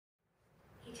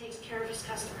takes care of his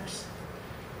customers.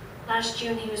 Last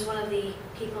June, he was one of the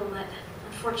people that,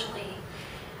 unfortunately,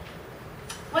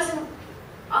 wasn't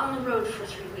on the road for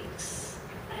 3 weeks.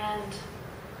 And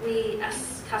we,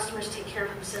 as customers, take care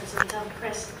of him since. And we tell him,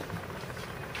 Chris,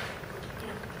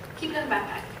 keep it in the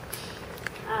backpack.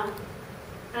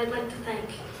 I'd like to thank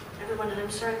everyone, and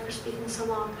I'm sorry for speaking so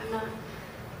long.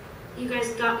 You guys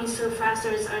got me so fast.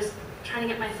 I was trying to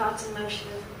get my thoughts in motion.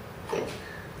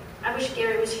 I wish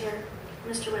Gary was here,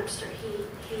 Mr. Webster.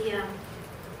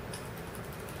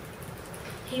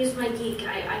 He was my geek.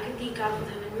 I could geek out with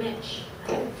him. And Mitch.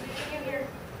 Are you here?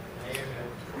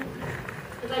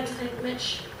 I'd like to thank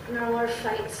Mitch in our lot of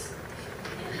fights.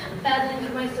 Battling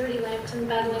for my 30 lamps and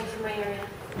battling for my area.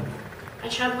 I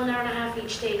travel 1.5 hours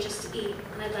each day just to eat,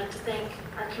 and I'd like to thank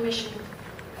our commission.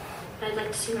 I'd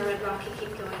like to see my Red Rocket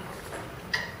keep going.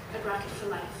 Red Rocket for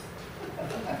life.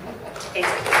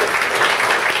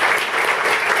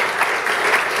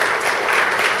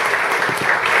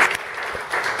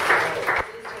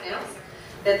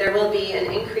 That there will be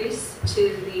an increase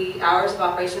to the hours of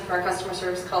operation for our customer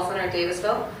service call center at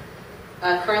Davisville.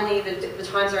 Currently, the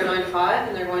times are 9 to 5,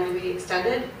 and they're going to be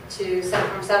extended to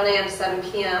from 7 a.m. to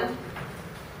 7 p.m.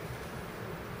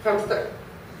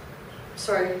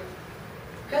 Sorry,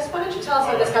 Chris, why don't you tell us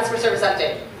about this customer service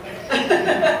update?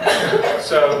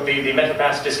 So the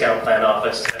MetroPass discount plan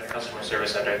office at the customer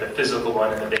service center, the physical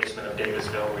one in the basement of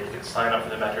Davisville, where you can sign up for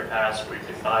the MetroPass, where you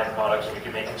can buy products, where you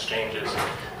can make exchanges,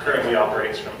 currently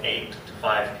operates from 8 to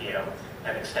 5 p.m.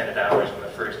 and extended hours on the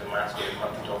first and last day of the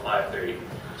month until 5:30.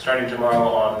 Starting tomorrow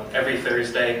on every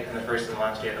Thursday and the first and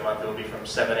last day of the month, it will be from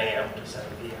 7 a.m. to 7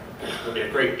 p.m. There will be a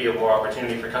great deal more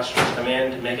opportunity for customers to come in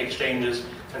to make exchanges,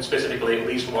 and specifically at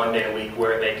least one day a week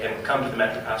where they can come to the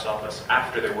MetroPass office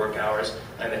after their work hours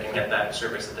and they can get that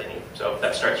service that they need. So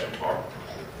that starts from tomorrow.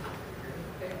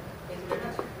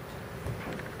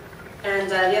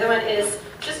 And the other one is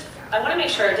just, I want to make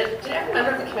sure, did every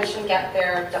member of the commission get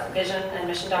their vision and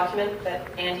mission document that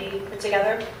Andy put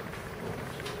together?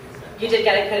 You did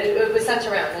get it, because it was sent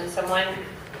around, and so mine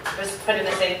was put in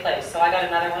a safe place. So I got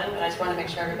another one, and I just wanted to make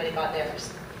sure everybody got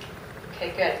theirs.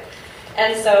 Okay, good.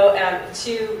 And so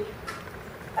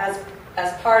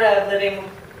as part of living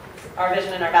our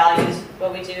vision and our values,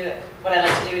 what I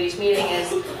like to do at each meeting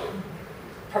is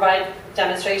provide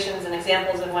demonstrations and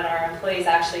examples of when our employees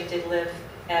actually did live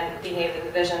and behave in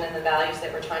the vision and the values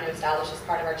that we're trying to establish as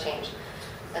part of our change.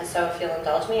 And so if you'll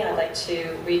indulge me, I'd like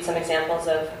to read some examples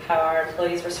of how our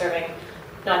employees were serving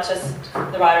not just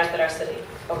the riders but our city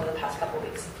over the past couple of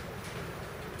weeks.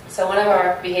 So one of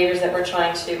our behaviors that we're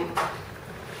trying to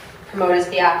promote is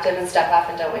be active and step up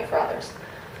and don't wait for others.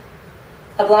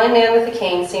 A blind man with a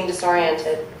cane seemed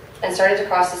disoriented and started to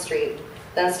cross the street,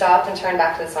 then stopped and turned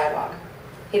back to the sidewalk.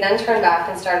 He then turned back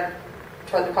and started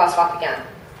toward the crosswalk again.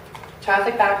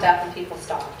 Traffic backed up and people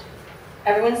stopped.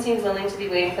 Everyone seemed willing to be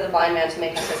waiting for the blind man to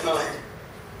make up his mind.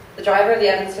 The driver of the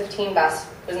Evans 15 bus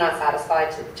was not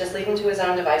satisfied to just leave him to his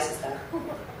own devices there.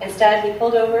 Instead, he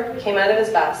pulled over, came out of his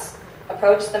bus,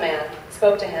 approached the man,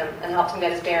 spoke to him, and helped him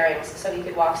get his bearings so he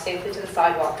could walk safely to the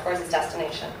sidewalk towards his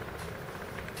destination.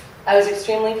 I was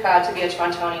extremely proud to be a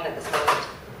Torontonian at this moment.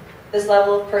 This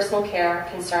level of personal care,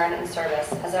 concern, and service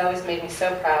has always made me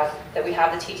so proud that we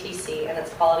have the TTC and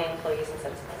its quality employees and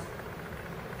citizens.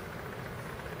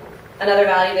 Another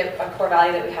value, a core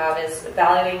value that we have is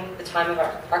valuing the time of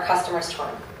our customers'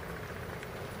 time.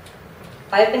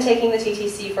 I have been taking the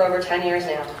TTC for over 10 years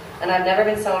now, and I've never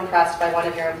been so impressed by one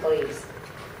of your employees.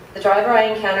 The driver I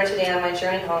encountered today on my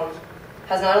journey home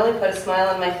has not only put a smile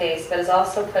on my face, but has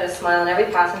also put a smile on every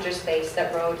passenger's face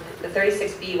that rode the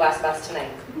 36B West bus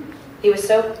tonight. He was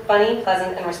so funny,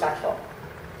 pleasant, and respectful.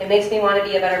 It makes me want to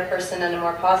be a better person and a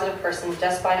more positive person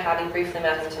just by having briefly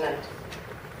met him tonight.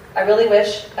 I really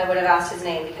wish I would have asked his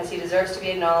name because he deserves to be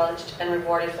acknowledged and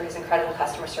rewarded for his incredible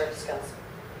customer service skills.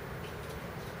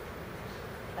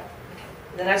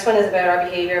 The next one is about our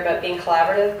behavior, about being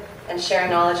collaborative and sharing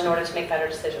knowledge in order to make better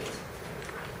decisions.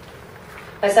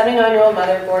 My 79-year-old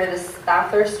mother boarded a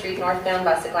Bathurst Street northbound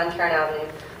bus at Glencairn Avenue,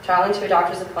 traveling to a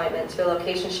doctor's appointment to a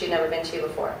location she'd never been to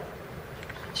before.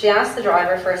 She asked the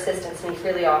driver for assistance and he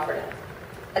freely offered it.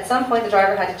 At some point, the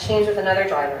driver had to change with another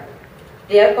driver.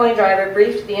 The outgoing driver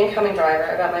briefed the incoming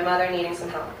driver about my mother needing some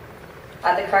help.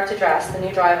 At the correct address, the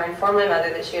new driver informed my mother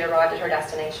that she had arrived at her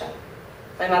destination.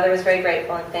 My mother was very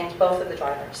grateful and thanked both of the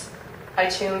drivers. I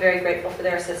too am very grateful for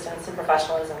their assistance and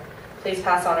professionalism. Please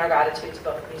pass on our gratitude to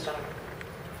both of these gentlemen.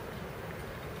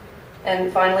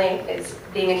 And finally is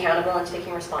being accountable and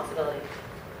taking responsibility.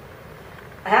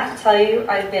 I have to tell you,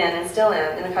 I've been and still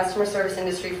am in the customer service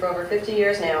industry for over 50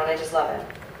 years now, and I just love it.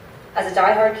 As a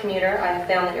diehard commuter, I have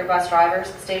found that your bus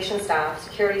drivers, station staff,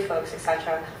 security folks,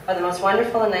 etc. are the most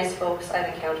wonderful and nice folks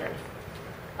I've encountered.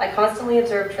 I constantly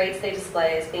observe traits they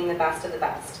display as being the best of the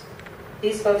best.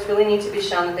 These folks really need to be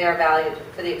shown that they are valued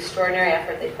for the extraordinary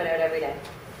effort they put out every day.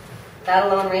 That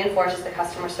alone reinforces the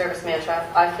customer service mantra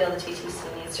I feel the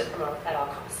TTC needs to promote at all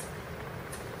costs.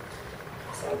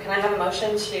 So can I have a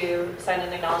motion to sign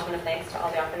an acknowledgement of thanks to all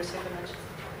the operators who've been mentioned?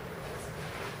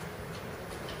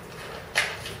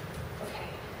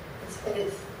 Okay.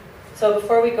 So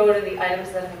before we go to the items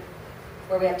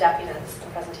where we have deputies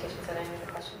and presentations, are there any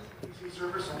other questions? TTC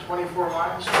service on 24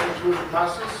 lines, 22 of the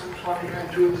buses,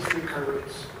 and 2 of the streetcar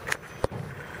routes.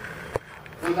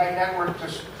 The Night Network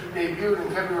just debuted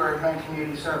in February of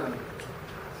 1987.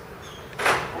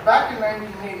 Well, back in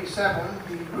 1987,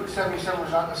 the Route 77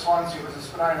 was not the Swansea, it was a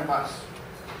Spadina bus.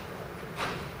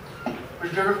 It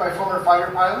was driven by former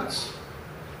fighter pilots.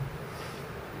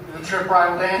 The trip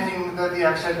rivaled anything that the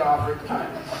X had to offer at the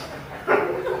time.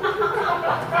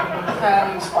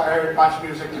 And inspired much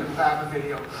music to have a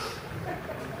video.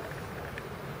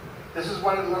 This is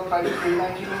what it looked like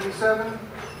pre-1987.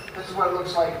 This is what it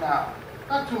looks like now.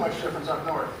 Not too much difference up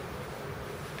north.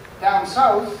 Down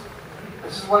south,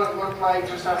 this is what it looked like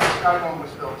just after Skydome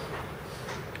was built.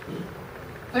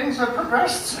 Things have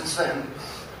progressed since then.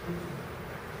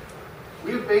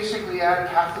 We have basically added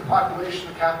half the population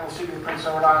of the capital city of Prince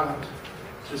Edward Island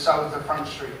to south of Front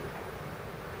Street.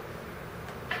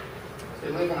 They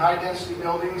live in high-density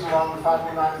buildings along the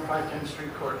 509 and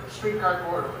 510 streetcar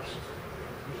corridors.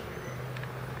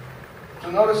 So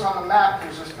notice on the map,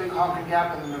 there's this big honking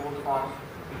gap in the middle of the bottom.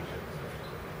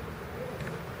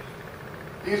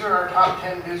 These are our top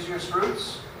 10 busiest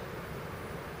routes.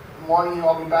 I'm warning you,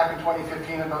 I'll be back in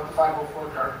 2015 about the 504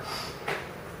 car.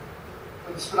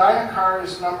 But the Spadina car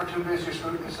is the number 2 busiest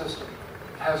route in the system.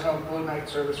 It has no Blue Night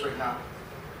service right now.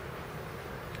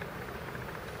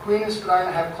 Queen and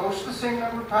Spadina have close to the same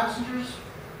number of passengers,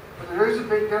 but there is a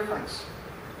big difference.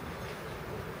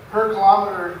 Per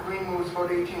kilometer, Queen moves about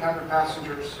 1,800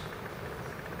 passengers.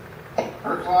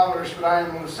 Per kilometer,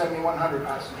 Spadina moves 7,100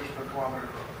 passengers per kilometer.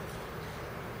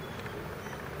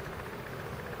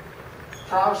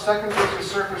 Toronto's second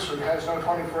busiest surface route has no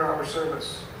 24-hour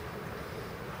service.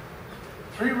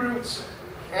 3 routes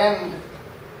end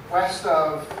west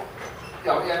of,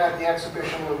 at the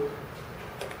exhibition loop.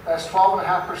 That's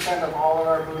 12.5% of all of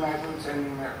our Blue Night routes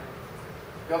ending there.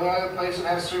 The only other place that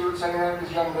has 3 routes ending there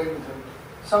is Young Ligington.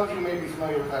 Some of you may be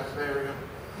familiar with that area.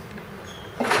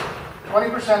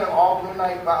 20% of all Blue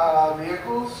Night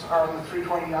vehicles are on the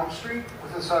 320 Young Street,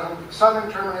 with the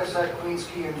southern terminus at Queens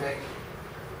Quay and Bay.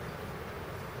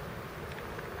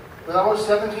 With almost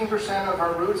 17% of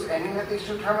our routes ending at these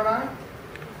 2 termini,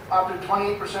 up to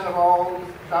 28% of all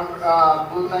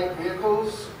Blue Night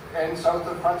vehicles end south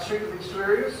of Front Street at these 2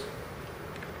 areas.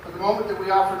 At the moment that we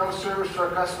offer no service to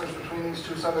our customers between these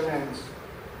 2 southern ends.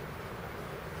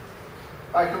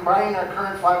 By combining our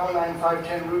current 509 and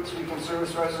 510 routes, we can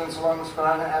service residents along the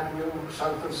Spadina Avenue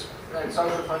south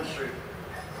of Front Street.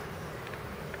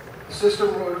 The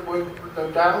system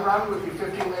the down run would be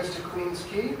 15 minutes to Queens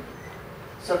Quay,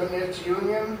 7 minutes to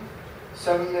Union,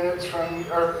 7 minutes from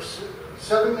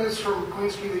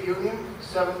Queens Quay to Union,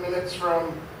 7 minutes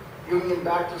from Union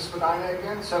back to Spadina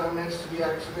again, 7 minutes to the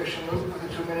exhibition loop with a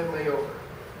 2-minute layover.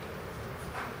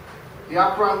 The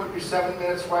up run would be 7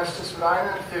 minutes west to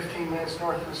Spadina and 15 minutes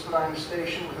north of the Spadina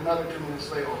station with another 2 minutes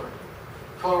layover.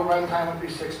 Total run time would be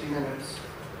 60 minutes.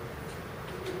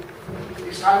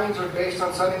 These timings are based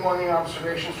on Sunday morning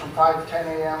observations from 5:15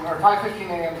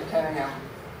 a.m. to 10 a.m.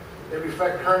 They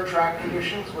reflect current track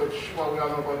conditions, which, well, we all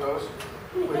know about those,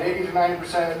 with 80 to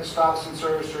 90% of the stops in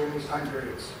service during these time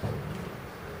periods.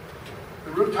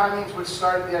 The route timings would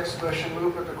start at the exhibition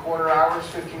loop at the quarter hours,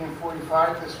 15 and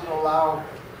 45. This would allow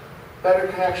better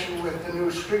connection with the new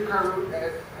streetcar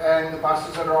route and the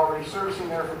buses that are already servicing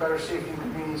there for better safety and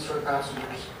convenience to our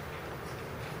passengers.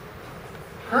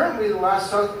 Currently, the last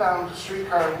southbound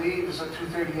streetcar leave is at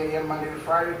 2:30 a.m. Monday to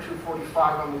Friday,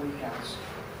 2:45 on the weekends.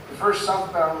 The first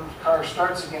southbound car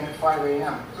starts again at 5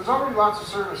 a.m. There's already lots of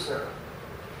service there.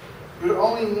 You would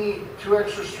only need 2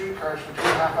 extra streetcars for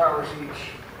 2.5 hours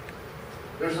each.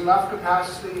 There's enough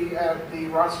capacity at the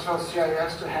Roncesvalles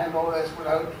CIS to handle this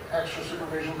without extra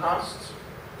supervision costs.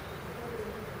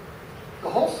 The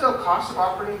wholesale cost of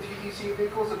operating TTC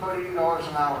vehicles is about $80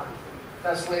 an hour.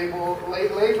 That's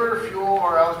labor, fuel,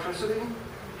 or electricity.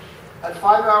 At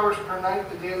 5 hours per night,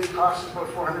 the daily cost is about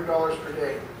 $400 per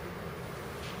day.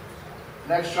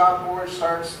 Next job board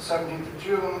starts the 17th of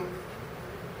June.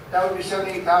 That would be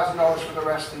 $78,000 for the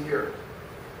rest of the year.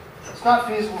 It's not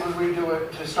feasible to redo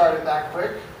it to start it that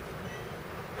quick.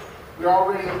 We're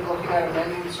already looking at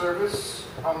amending service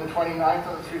on the 29th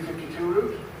on the 352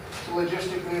 route. So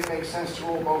logistically, it makes sense to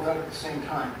roll both out at the same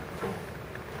time.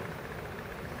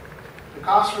 The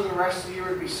cost for the rest of the year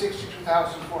would be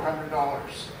 $62,400.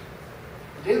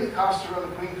 The daily cost to run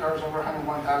the Queen car is over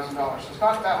 $101,000, so it's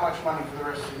not that much money for the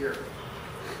rest of the year.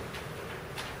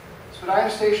 Spadina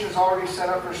Station is already set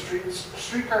up for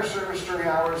streetcar service during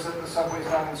hours that the subway is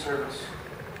not in service.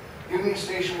 Union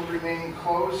Station would remain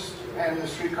closed, and the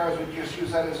streetcars would just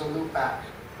use that as a loop back.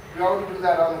 We already do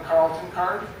that on the Carlton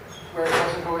card, where it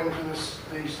doesn't go into the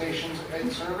stations in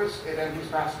service. It empties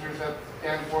passengers at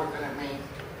Danforth and at Maine.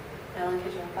 Alan,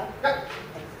 could you have that? Yep.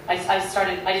 I didn't start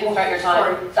your time. I didn't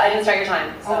start your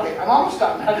time. So. Okay, I'm almost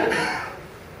done. Okay. I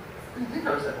didn't think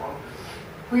I was that long.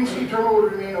 Queen Street Terminal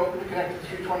would remain open to connect to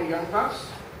 320 Young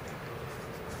Bus.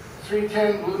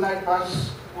 310 Blue Knight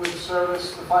Bus would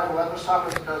service the 511 stop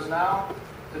as it does now.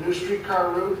 The new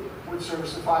streetcar route would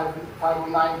service the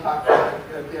 509 platform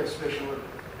at the Exhibition Loop.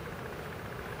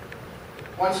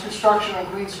 Once construction on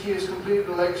Queen Street is completed,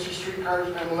 the legacy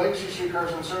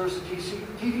streetcars on service, the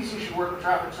TTC should work with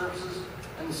traffic services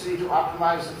and the city to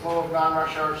optimize the flow of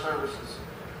non-rush hour services.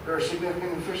 There are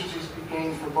significant efficiencies to be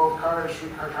gained for both car and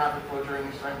streetcar traffic flow during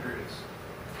these time periods.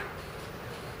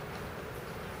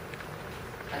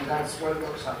 And that's what it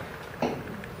looks like.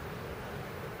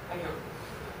 Thank you.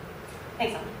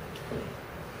 Thanks, Alan.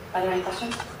 Are there any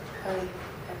questions?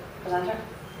 Presenter? Okay.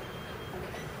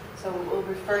 So we'll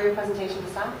refer your presentation to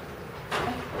staff.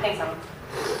 Okay. Thanks, Alan.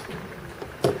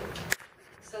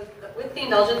 So with the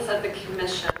indulgence of the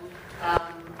Commission,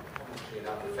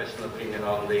 professional opinion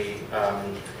on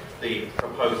the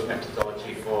proposed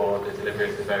methodology for the delivery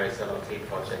of the various LRT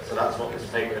projects. So that's what this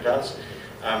paper does.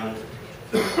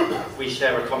 We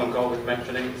share a common goal with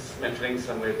Metrolinx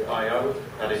and with IO,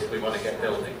 that is we want to get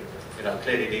building. You know,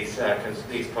 clearly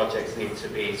these projects need to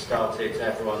be started.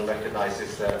 Everyone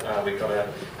recognises that we've got to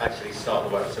actually start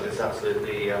the work, so there's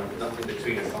absolutely nothing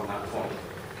between us on that point.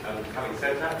 Having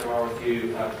said that, there are a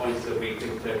few points that we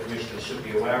think the Commissioner should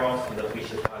be aware of and that we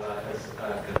should highlight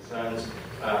as concerns,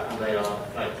 and they are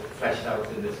fleshed out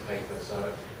in this paper.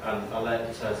 So I'll let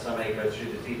Sameh go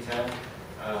through the detail,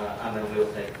 and then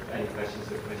we'll take any questions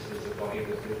the Commissioners have got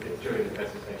either during the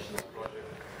presentation of the project.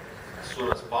 As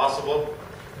soon as possible,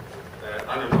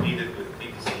 unimpeded with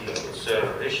TTC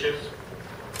concern issues.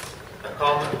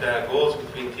 The goals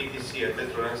between TTC and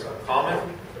Metrolinx are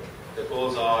common. The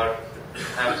goals are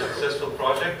have a successful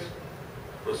project,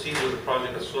 proceed with the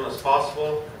project as soon as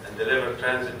possible, and deliver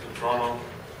transit to Toronto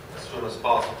as soon as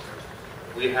possible.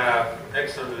 We have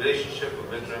excellent relationship with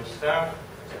Metrolinx staff.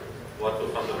 What will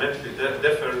fundamentally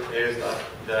differ is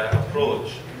the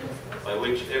approach by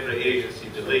which every agency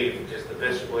believes is the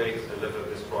best way to deliver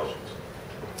this project.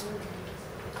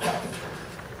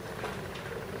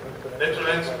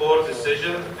 Metrolinx board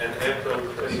decision in April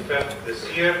 25th this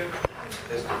year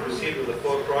is to proceed with the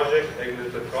full project,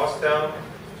 Eglinton Crosstown,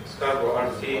 Scarborough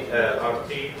RT,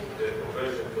 the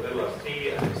conversion to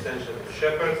LRT and extension to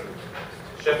Shepherd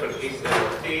East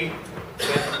LRT,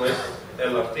 Kent West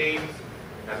LRT,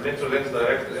 and Metrolinx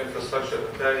directed infrastructure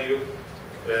Ontario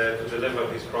to deliver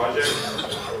these projects.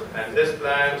 And this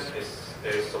plan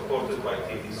is supported by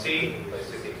TTC, by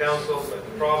City Council, by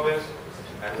the province,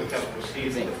 and we can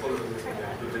proceed with the full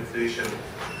implementation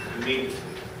immediately.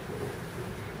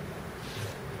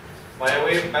 By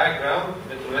way of background,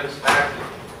 Metrolinx Act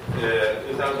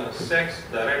 2006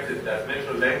 directed that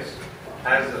Metrolinx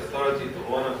has the authority to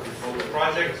own and control the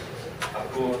project,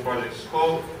 approve project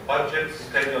scope, budget,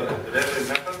 schedule, and delivery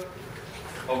method,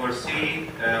 oversee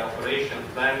operation,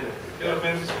 planning, and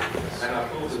procurement, and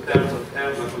approve the terms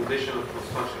and conditions of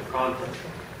construction contract.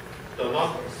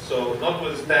 So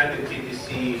notwithstanding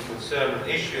TTC concern and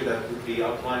issue that would be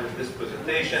outlined in this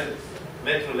presentation,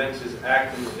 Metrolinx is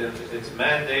acting within its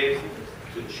mandate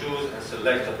to choose and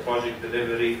select a project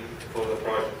delivery for the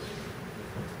project.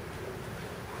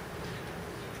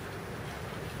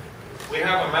 We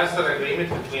have a master agreement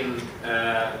between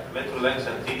Metrolinx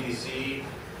and TTC,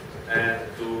 and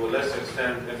to a lesser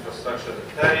extent Infrastructure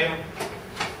Ontario.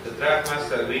 The draft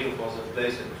master agreement was in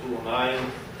place in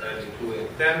 2009 and in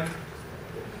 2010.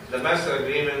 The master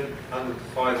agreement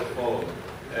identified the following: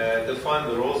 define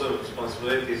the roles and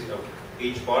responsibilities of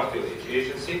each party or each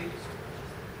agency,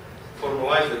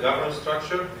 formalize the governance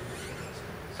structure,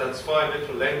 satisfy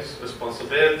Metrolinx's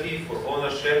responsibility for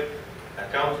ownership,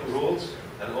 accounting rules,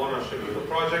 and ownership of the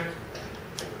project,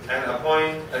 and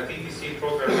appoint a TTC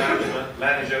program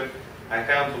manager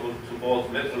accountable to both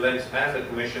Metrolinx and the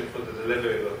Commission for the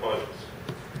delivery of the project.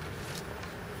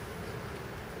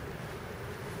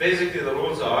 Basically, the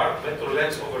rules are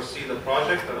Metrolinx oversee the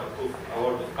project and approve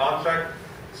award of contract.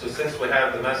 So since we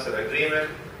have the master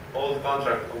agreement, all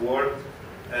contract award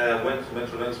went to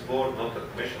Metrolinx board, not the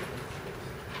commission.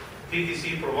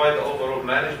 TTC provide the overall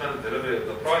management and delivery of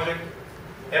the project.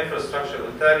 Infrastructure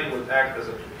Ontario will act as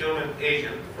a procurement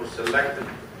agent for selected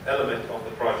element of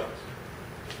the project.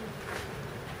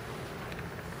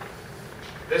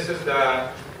 This is the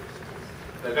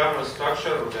government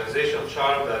structure, organizational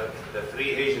chart that the three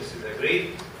agencies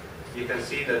agreed. You can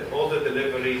see that all the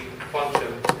delivery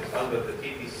function is under the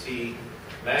TTC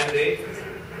mandate.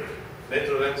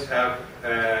 Metrolinx have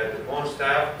their own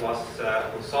staff plus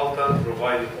consultant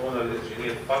providing owner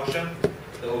engineer function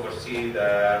to oversee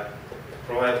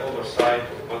provide oversight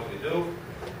of what we do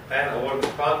and award the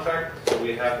contract. So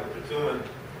we have the procurement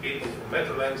people from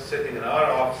Metrolinx sitting in our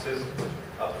offices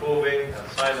approving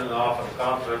and signing off on the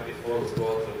contract before we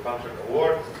go to contract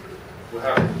award. We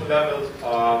have 2 levels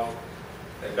of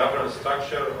governance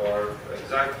structure or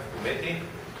executive committee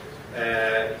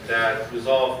that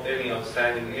resolve any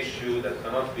outstanding issue that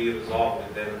cannot be resolved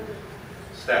within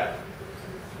staff.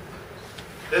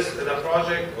 The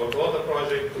project or all the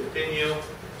project continue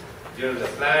during the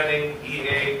planning,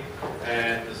 EA,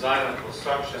 and design and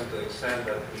construction to the extent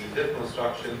that we did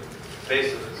construction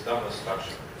based on its governance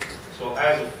structure. So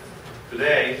as of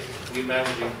today, we're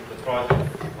managing the project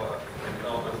in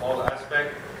all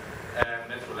aspects,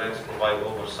 and Metrolinx provide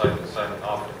oversight and signing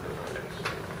off on different things.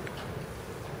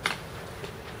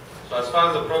 So as far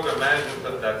as the program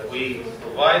management that we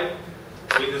provide,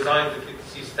 we designed the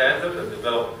TTC standard and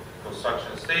develop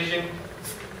construction staging.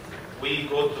 We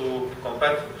go to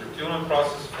competitive procurement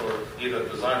process for either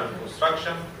design or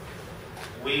construction.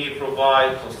 We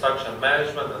provide construction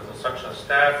management and construction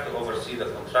staff to oversee the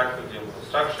contractor during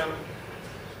construction.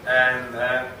 And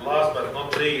last but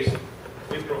not least,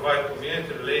 we provide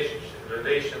community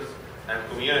relations and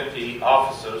community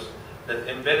officers that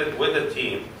embedded with the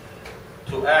team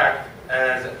to act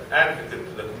as an advocate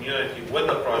to the community with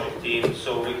the project team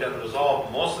so we can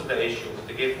resolve most of the issue,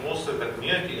 mitigate most of the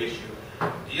community issue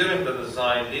during the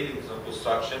design leading to the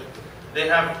construction. They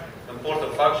have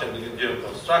important function during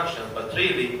construction, but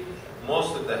really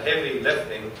most of the heavy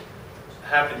lifting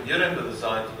happened during the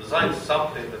design to design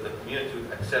something that the community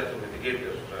would accept and mitigate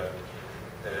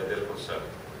their concern.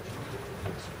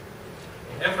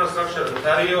 Infrastructure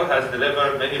Ontario has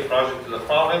delivered many projects to the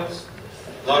province,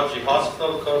 largely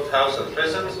hospital, courthouse, and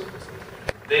prisons.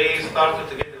 They started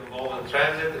to get involved in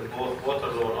transit in both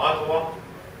Waterloo and Ottawa.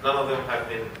 None of them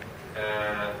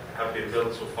have been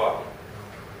built so far.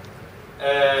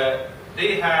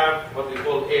 They have what we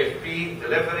call AFP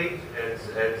delivery. It's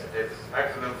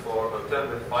acronym for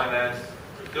Alternative Finance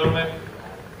Procurement.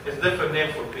 It's a different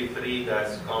name for P3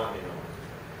 that's commonly known.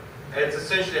 It's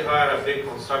essentially hire a big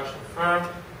construction firm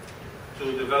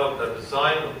to develop the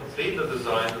design or complete the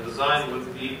design. The design will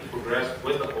be progressed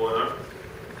with the owner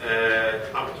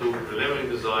up to preliminary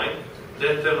design,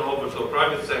 then turn over to a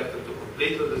private sector to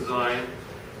complete the design,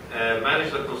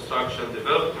 manage the construction,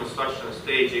 develop construction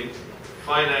staging,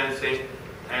 financing,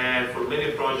 and for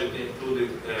many projects included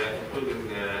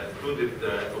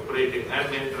operating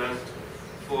and maintenance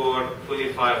for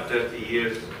 25-30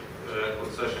 years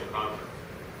concession contract.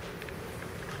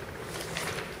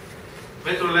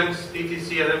 Metrolinx,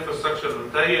 TTC, and Infrastructure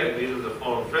Ontario agreed on the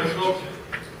following principles.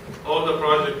 All the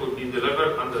project will be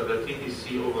delivered under the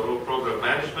TTC overall program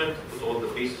management, put all the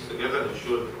pieces together,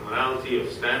 ensure the commonality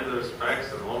of standards,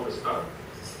 specs, and all the stuff.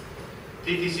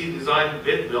 TTC design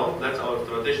bid build, that's our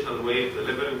traditional way of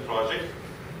delivering project.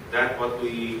 That's what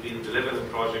we've been delivering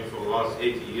project for the last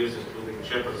 80 years, including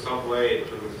Shepherd Subway,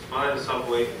 including Smiley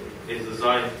Subway, is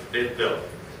design bid build.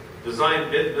 Design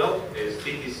bid build is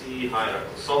TTC hire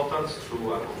consultants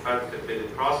through a competitive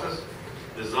bidding process,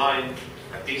 design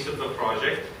a piece of the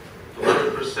project to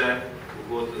 100%, we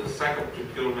go to the second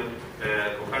procurement,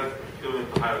 competitive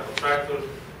procurement to hire a contractor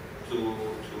to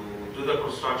do the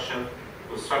construction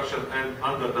and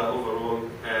under the overall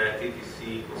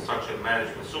TTC construction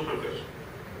management supervision.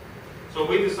 So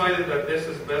we decided that this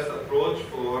is the best approach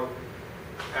for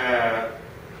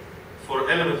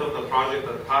elements of the project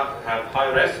that have high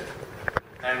risk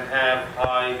and have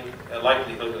high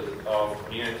likelihood of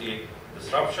community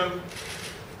disruption.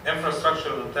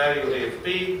 Infrastructure Ontario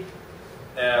AFP,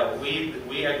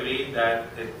 we agreed that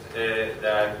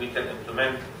we can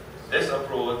implement this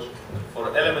approach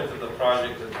for elements of the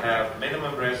project that have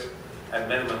minimum risk and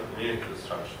minimum community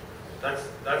disruption.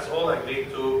 That's all agreed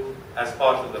to as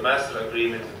part of the master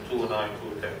agreement in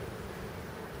 29210.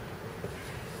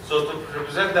 So to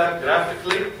represent that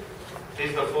graphically,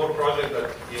 these are the 4 projects that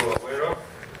you are aware of.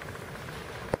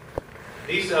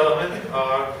 These elements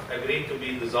are agreed to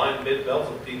be design bid built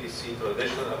of TTC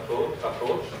traditional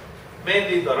approach,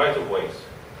 mainly the right-of-ways.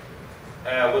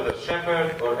 Whether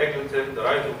Shepherd or Eglinton, the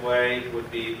right-of-way would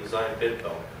be design bid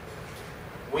built.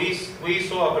 We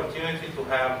saw opportunity to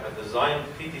have a design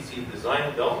TTC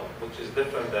design built, which is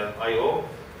different than IO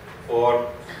for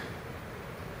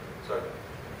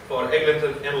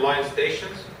Eglinton inline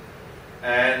stations,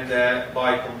 and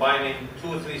by combining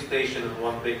 2 or 3 stations in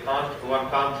one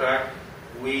contract,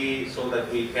 so that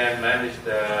we can manage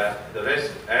the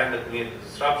risk and the community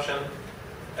disruption,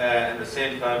 and at the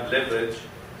same time leverage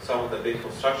some of the big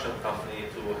construction companies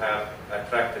to have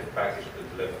attractive package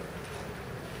to deliver.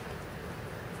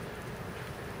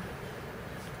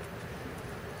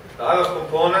 The other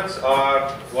components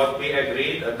are what we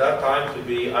agreed at that time to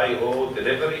be IO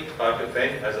delivery type of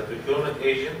thing as a procurement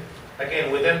agent.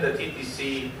 Again, within the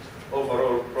TTC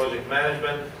overall project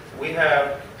management, we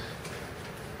have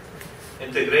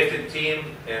integrated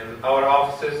team in our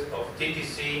offices of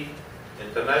TTC,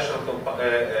 international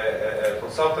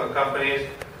consultant companies,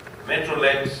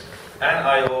 Metrolinx, and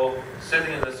IO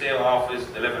sitting in the same office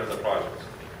delivering the projects.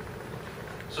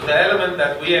 So the element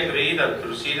that we agreed and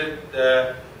proceeded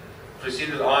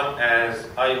on as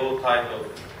IO type of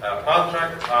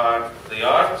contract are the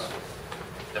yards,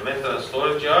 the maintenance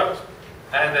storage yard,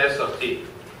 and the SRT.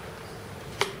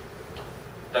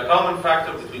 The common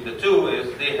factor between the two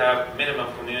is they have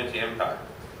minimum community impact.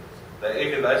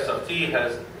 Even the SRT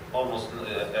has almost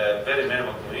a very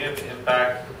minimum community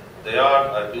impact. The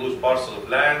yard are used parcel of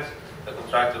lands. The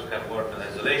contractors can work in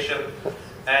isolation.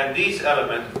 And these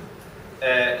elements,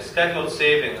 scheduled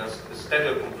saving and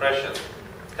scheduled compression,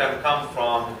 can come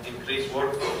from increased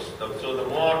workforce. So the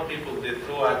more people they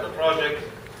throw at the project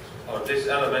or this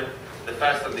element, the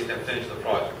faster they can finish the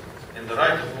project. In the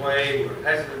right of way, we're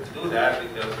hesitant to do that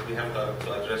because we have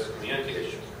to address community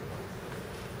issues.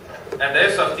 And the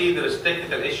SRT, there is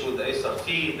technical issue with the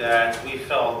SRT that we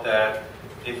felt that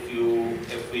if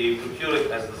we procure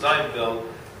it as design build,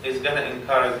 it's going to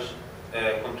encourage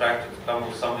contractors to come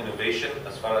with some innovation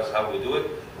as far as how we do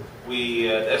it. The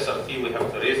SRT, we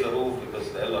have to raise the roof because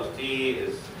the LRT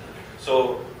is...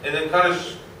 So it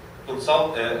encourages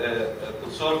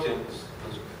consortiums,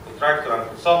 contractor and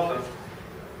consultant,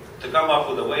 to come up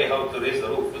with a way how to raise the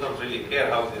roof. We don't really care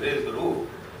how they raise the roof,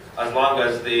 as long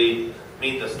as they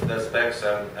meet the specs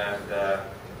and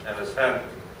the standard.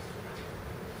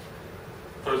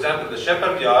 For example, the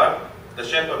Shepherd Yard,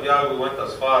 we went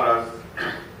as far as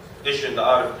issuing the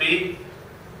RFP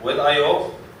with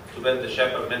IO to build the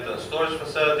Shepherd maintenance storage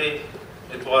facility.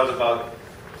 It was about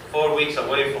 4 weeks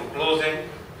away from closing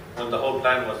when the whole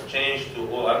plan was changed to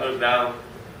all underground.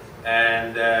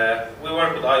 And we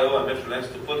worked with IO and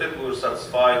Metrolinx to put it. We were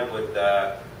satisfied with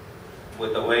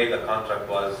the way the contract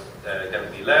was going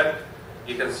to be led.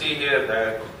 You can see here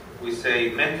that we say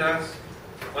maintenance.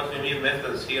 What we mean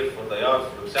maintenance here for the yard,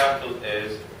 for example,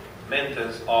 is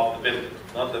maintenance of the building,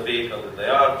 not the vehicle in the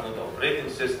yard, not the operating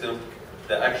system,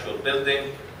 the actual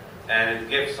building. And it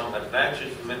gives some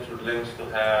advantage for Metrolinx to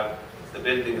have the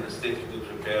building in a state of good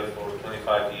repair for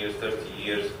 25 years, 30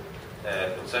 years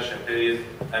concession period.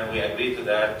 And we agree to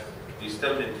that. We're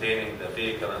still maintaining the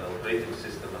vehicle and the operating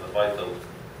system and the vital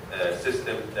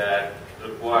system that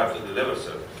required to deliver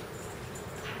service.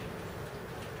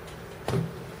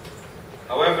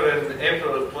 However, in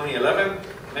April of 2011,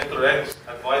 Metrolinx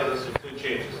advised us of 2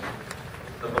 changes.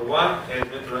 Number 1 is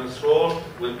Metrolinx's role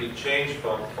will be changed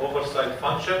from oversight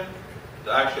function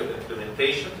to actual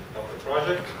implementation of the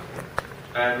project,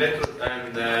 and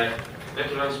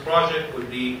Metrolinx's project will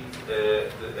be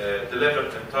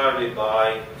delivered entirely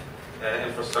by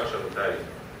infrastructure value.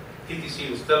 TTC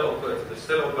will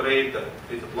still operate the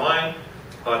completed line,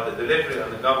 but the delivery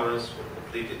and the governance will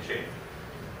completely change.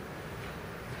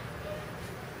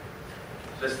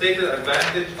 The stated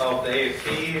advantage of the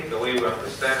AFP, the way we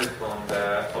understand it from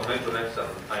Metrolinx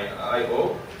and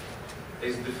IO,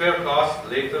 is defer cost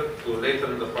later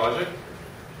in the project.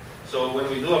 So when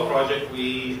we do a project,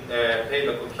 we pay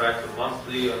the contractor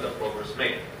monthly on the progress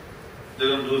made. They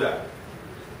don't do that.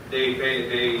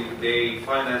 They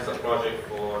finance the project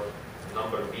for a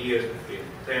number of years, between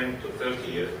 10 to 30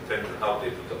 years, depending on how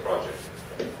they do the project.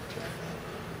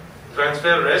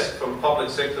 Transfer risk from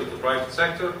public sector to private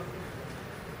sector.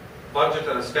 Budget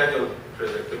and schedule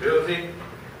predictability,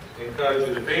 encourage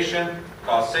innovation,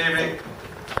 cost saving,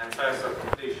 and faster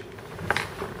completion.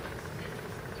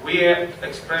 We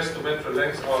expressed to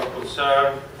Metrolinx our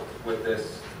concern with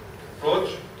this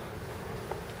approach,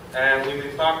 and we've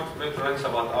been talking to Metrolinx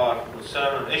about our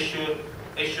concern and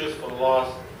issues for the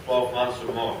last 12 months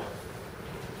or more.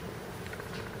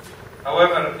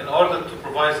 However, in order to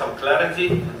provide some clarity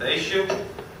in the issue,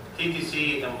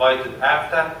 TTC invited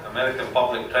APTA, American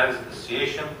Public Transit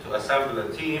Association, to assemble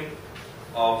a team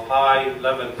of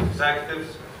high-level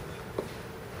executives,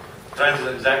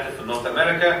 transit executives for North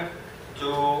America,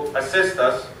 to assist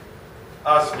us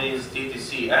means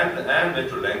TTC and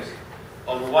Metrolinx,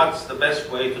 on what's the best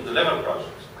way to deliver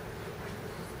projects.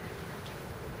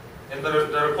 And the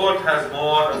report has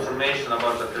more information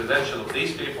about the credential of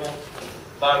these people,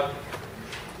 but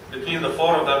between the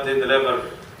four of them, they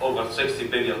deliver over $60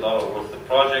 billion worth of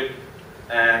project,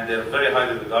 and they're very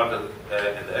highly regarded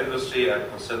in the industry and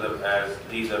considered as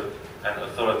leader and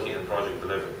authority in project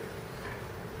delivery.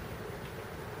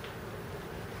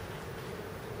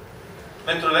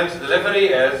 Metrolinx delivery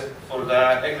is for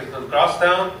the Eglinton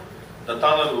Crosstown. The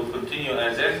tunnel will continue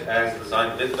as is, as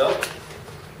designed bid built,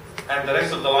 and the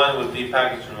rest of the line will be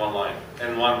packaged in one line,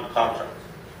 in one contract.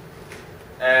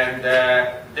 And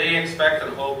they expect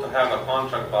and hope to have a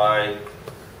contract by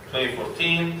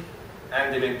 2014,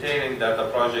 and they're maintaining that the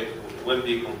project will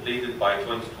be completed by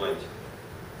 2020.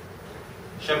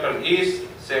 Shepherd East,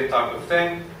 same type of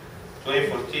thing,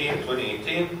 2014,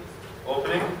 2018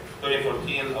 opening,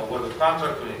 2014 awarded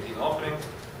contract, 2018 opening.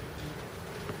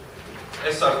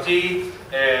 SRT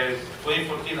is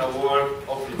 2014 award,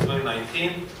 opening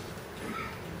 2019.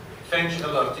 Finch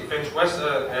LRT, Finch West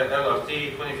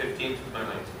LRT, 2015 to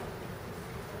 2019.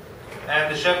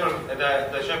 And the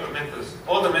Shepherd maintenance,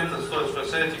 all the maintenance storage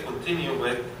facility continue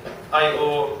with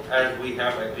IO as we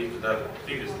have agreed to that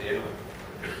previously anyway.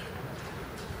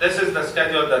 This is the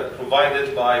schedule that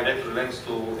provided by Metrolinx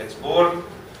to its board,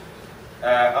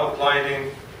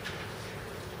 outlining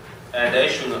the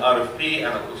issue of RFP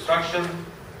and the construction.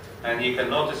 And you can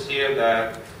notice here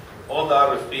that all the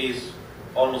RFPs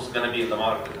almost going to be in the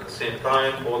market at the same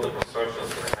time, all the construction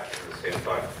is going to happen at the same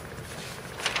time.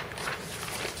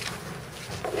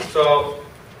 So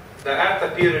the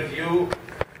APTA peer review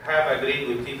have agreed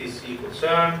with TTC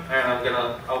concern, and I'm going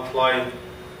to outline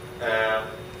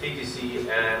TTC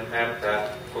and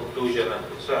APTA conclusion and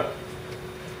concern.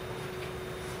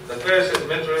 The first is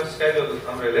Metrolinx schedule is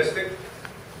unrealistic,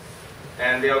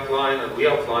 and they outline, and we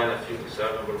outline a few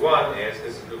concerns. Number one is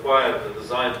it's required the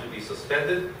design to be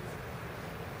suspended.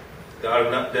 There are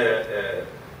not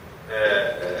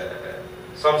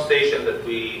some stations that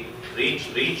we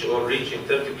reach or reaching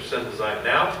 30% design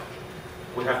now.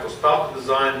 We have to stop the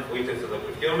design, waiting for the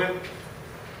procurement.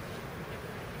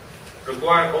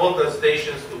 Require all the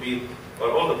stations to be,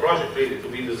 or all the project really, to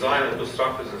be designed and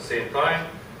constructed at the same time.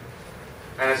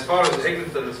 And as far as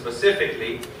Eglinton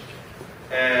specifically,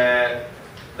 their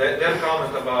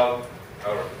comment about,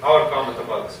 or our comment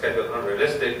about the schedule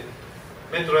unrealistic.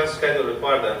 Metrolinx schedule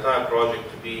required the entire project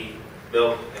to be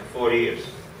built in 4 years.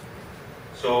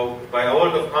 So by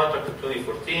award of contract in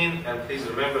 2014, and please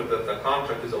remember that the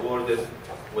contract is awarded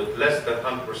with less than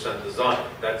 100% design.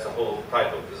 That's the whole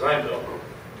type of design job.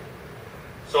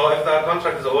 So if that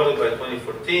contract is awarded by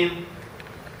 2014,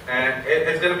 and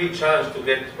it's going to be a challenge to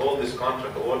get all this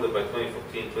contract awarded by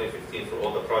 2014, 2015 for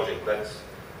all the project that's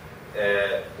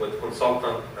with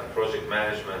consultant and project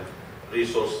management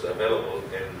resources available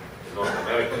in North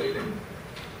America even.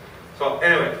 So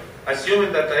anyway,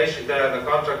 assuming that the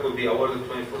contract will be awarded in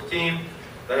 2014,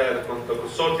 the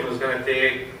consortium is going to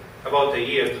take about a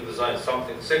year to design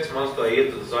something, 6 months to a year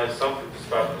to design something to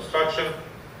start construction.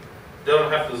 They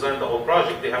don't have to design the whole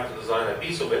project, they have to design a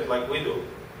piece of it like we do.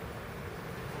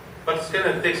 But it's going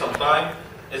to take some time.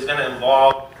 It's going to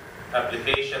involve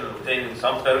application and obtaining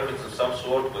some permits of some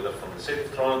sort, whether from the city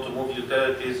of Toronto to move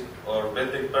utilities or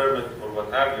building permit or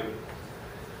what have you.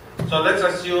 So let's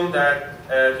assume that,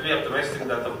 to be optimistic,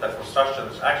 that the construction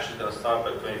is actually going to start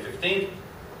by 2015.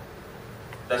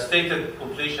 The stated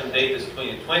completion date is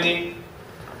 2020.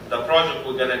 The project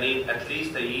we're going to need at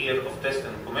least a year of test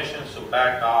and commission, so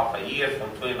back off a year from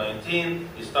 2019.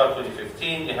 You start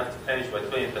 2015, you have to finish by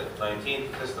 2019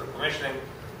 to test and commissioning.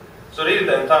 So really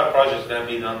the entire project is going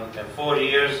to be done in 4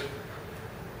 years.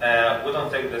 We don't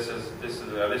think this is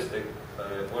realistic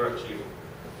or achievable.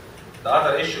 The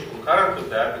other issue concurrent with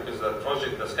that, because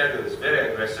the schedule is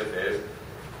very aggressive, is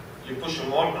you push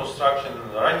more construction in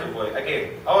the right of way.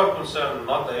 Again, our concern,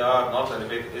 not the yard, not the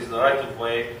elevator, is the right of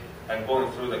way and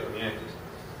going through the communities.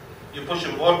 You push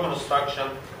more construction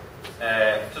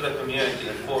to the community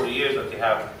in 4 years, that you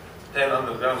have 10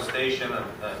 underground station and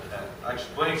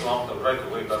actually 20 kilometers right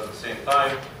of way done at the same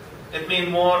time. It means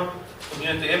more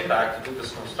community impact to do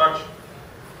this construction.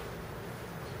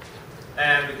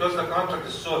 And because the contract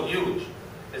is so huge,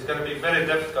 it's going to be very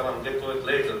difficult, and I'll get to it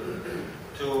later,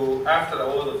 to, after the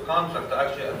award of contract, to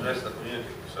actually address the community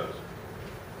concerns.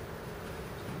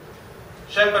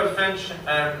 Shepherd, Finch,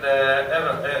 and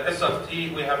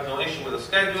SRT, we have no issue with the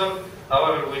schedule.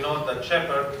 However, we know that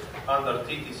Shepherd, under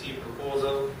TTC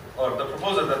proposal, or the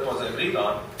proposal that was agreed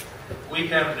on, we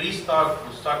can restart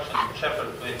construction in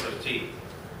Shepherd 2013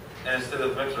 instead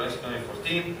of Metro S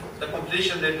 2014. The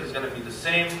completion date is going to be the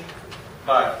same,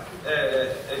 but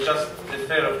it's just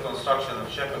defer of construction of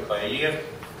Shepherd by a year.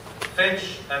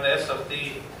 Finch and the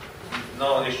SRT,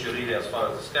 no issue really as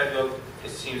far as the schedule. It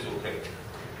seems okay.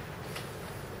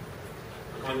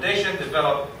 Recommendation: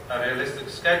 develop a realistic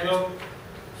schedule.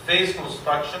 Phase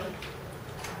construction,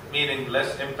 meaning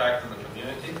less impact on the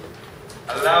community.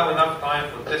 Allow enough time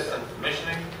for test and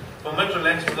commissioning. For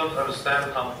Metrolinx, we don't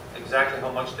understand exactly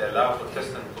how much they allow for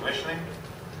test and commissioning.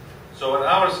 So in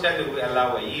our schedule, we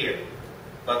allow a year.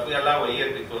 But we allow a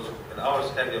year because in our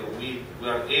schedule, we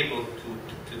are able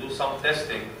to do some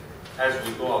testing as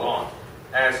we go along,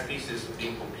 as pieces are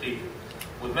being completed.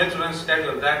 With Metrolinx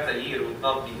schedule, that a year would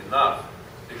not be enough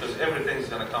because everything is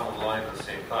going to come online at the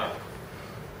same time.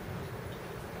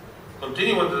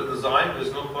 Continue with the design.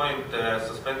 There's no point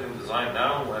suspending design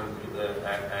now when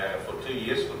for 2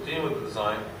 years. Continue with the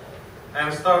design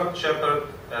and start Shepherd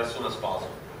as soon as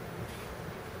possible.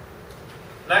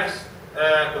 Next,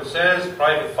 concerns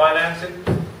private financing.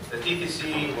 The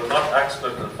TTC were not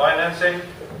expert in financing.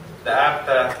 The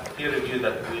APTA peer review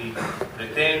that we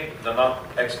retained, they're not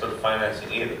expert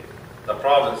financing either. The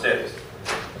province is.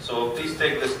 So please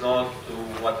take this note to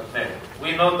what it meant.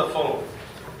 We know the following.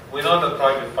 We know that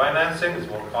private financing is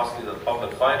more costly than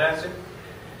public financing.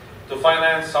 To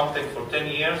finance something for 10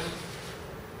 years,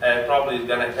 probably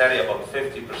going to carry about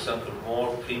 50% or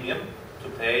more premium to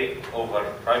pay over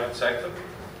private sector.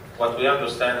 What we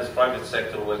understand is private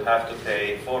sector will have to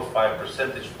pay 4 or 5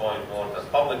 percentage points more than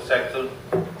public sector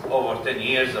over 10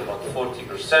 years, about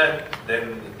 40%.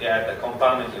 Then you add the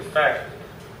compounding effect.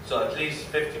 So at least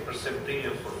 50%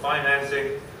 premium for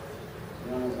financing.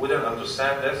 We don't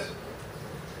understand this.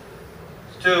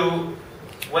 2,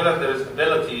 whether there is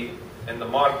ability in the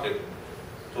market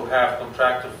to have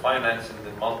contractor financing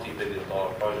the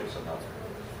multi-billion-dollar projects or not.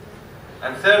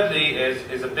 And thirdly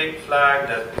is a big flag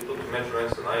that we put to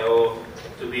Metrolinx and IO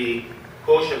to be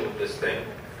cautious with this thing.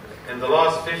 In the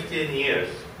last 15 years,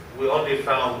 we only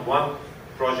found one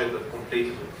project that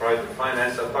completed with private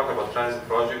finance. I'll talk about transit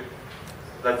project.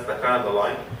 That's the Canada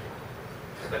line.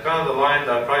 The Canada line,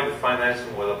 the private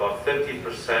financing was about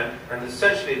 30%, and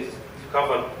essentially it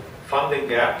covered funding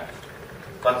gap,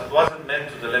 but it wasn't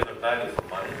meant to deliver value for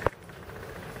money.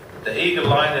 The Eagle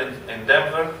line in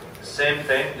Denver, the same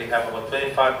thing. They have about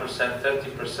 25%,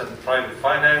 30% private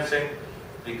financing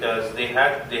because they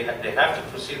have to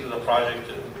proceed with the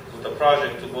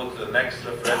project to go to the next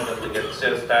referendum to get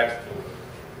sales tax to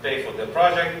pay for the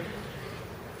project.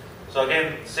 So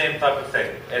again, same type of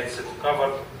thing. It's to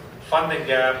cover funding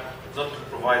gap, not to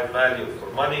provide value for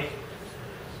money.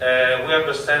 We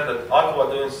understand that Ottawa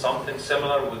doing something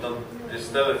similar. It's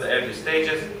still at the early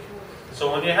stages.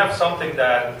 So when you have something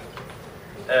that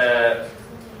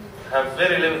have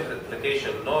very limited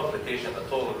application, no application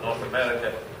at all in North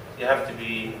America, you have to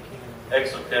be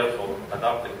extra careful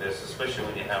adopting this, especially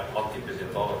when you have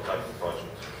multi-billion-dollar type of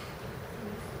projects.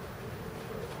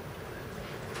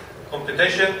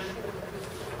 Competition.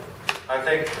 I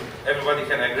think everybody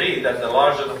can agree that the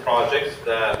larger the projects,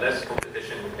 the less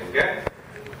competition you can get.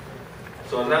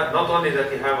 So not only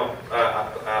that you have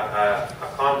a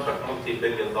contract,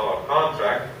 multi-billion-dollar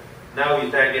contract, now you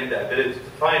tag in the ability to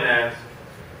finance,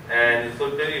 and it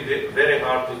will be very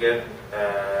hard to get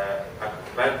a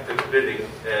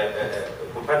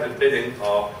competitive bidding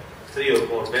of 3 or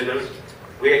more bidders.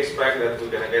 We expect that we're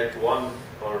going to get 1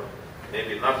 or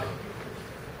maybe nothing.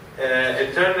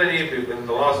 Internally, in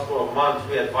the last 12 months,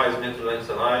 we advised Metrolinx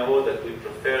and IO that we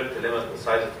prefer to limit the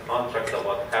size of the contract to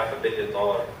about $500 million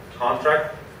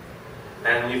contract,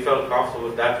 and we felt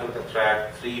comfortable that would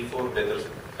attract 3-4 bidders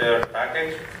per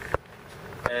package.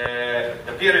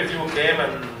 The peer review came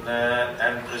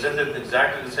and presented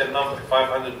exactly the same number,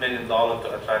 $500 million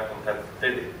to attract competitive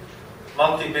bidding.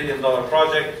 Multi-billion-dollar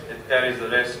project, it carries the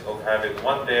risk of having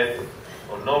 1 bid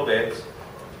or no bids,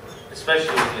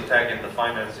 especially when you tag in the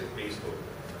financing piece too.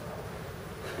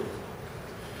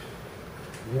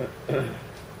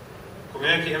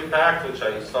 Community impact, which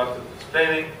I started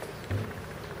explaining.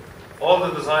 All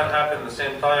the design happened at the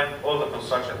same time, all the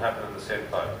construction happened at the same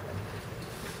time.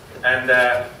 And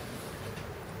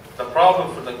the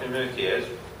problem for the community is,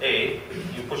 A,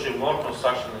 you're pushing more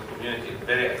construction in the community in a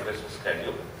very aggressive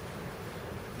schedule.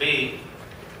 B,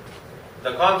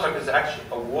 the contract is actually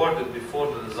awarded before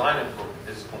the design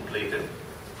is completed.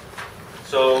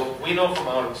 So we know from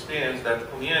our experience that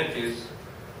communities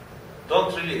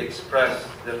don't really express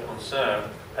their concern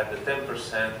at the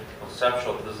 10%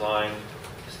 conceptual design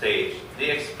stage.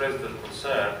 They express their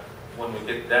concern when we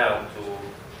get down to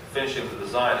finishing the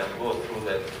design and go through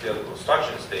the detailed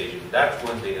construction stage. That's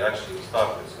when they actually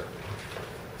start concern.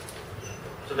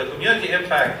 So the community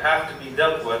impact has to be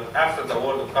dealt with after the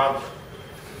award of contract.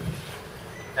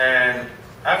 And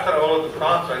after award of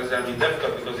contract, it's going to be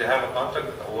difficult because you have a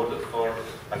contract awarded for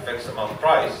a fixed amount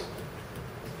price.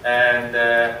 And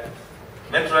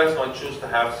Metrolinx might choose to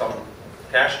have some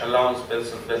cash allowance built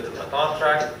in the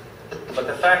contract. But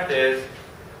the fact is,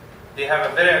 they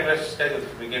have a very aggressive schedule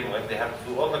to begin with. They have to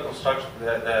do all the construction,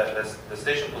 the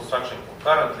station construction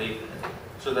concurrently.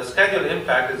 So the schedule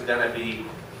impact is going to be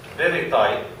very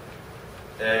tight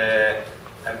and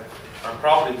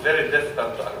probably very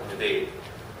difficult to accommodate.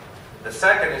 The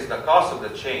second is the cost of the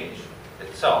change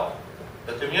itself.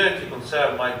 The community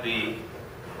concern might be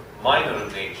minor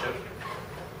in nature,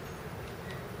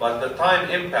 but the time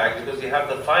impact, because you have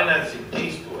the financing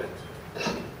piece to it,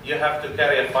 you have to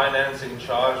carry a financing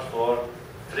charge for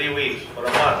 3 weeks, for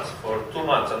a month, for 2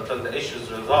 months until the issue is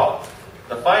resolved.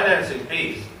 The financing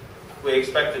piece we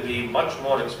expect to be much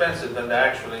more expensive than the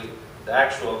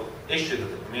actual issue that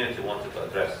the community wanted to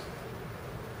address.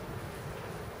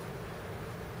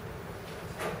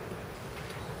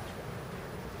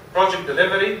 Project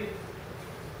delivery.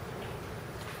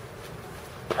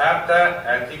 APTA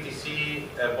and TTC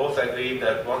both agree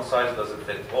that one size doesn't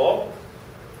fit all,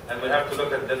 and we have to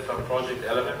look at different project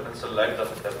elements and select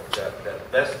the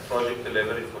best project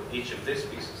delivery for each of these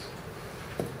pieces.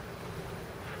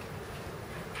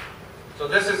 So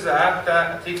this is the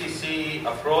APTA TTC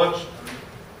approach.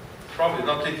 Probably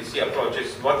not TTC approach,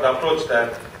 it's what the approach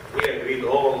that we agreed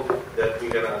all that we're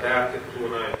going to adapt in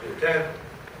 2.9, 2.10.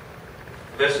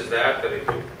 This is the APTA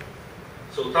review.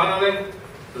 So tunneling,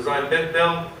 design bid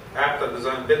build, APTA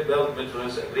design bid build,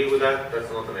 Metrolinx agree with that, that's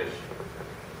not an issue.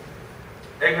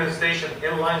 Egnan station,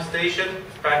 inline station,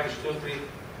 package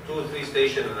 2-3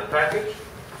 station in the package.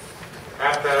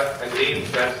 APTA agreed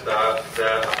that's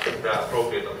the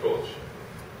appropriate approach.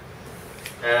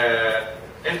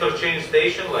 Interchange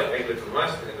station like Eglinton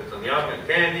West, Eglinton Young, and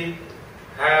Kennedy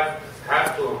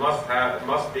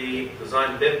must be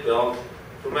design bid build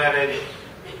to manage.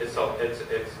 It's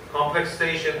complex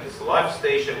station, it's a live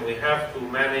station. We have to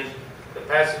manage the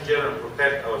passenger and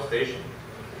protect our station.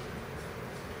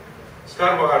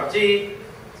 Scarborough RT,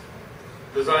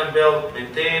 design build,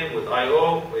 maintain with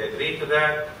IO. We agree to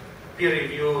that. Peer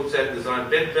review said design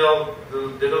bid build.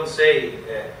 They don't say.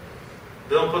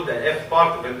 They don't put the F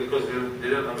part of it because they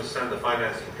don't understand the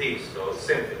financing piece, so it's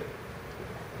same thing.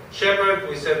 Shepherd,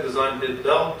 we said design bid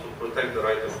build to protect the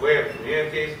right of way of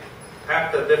communities.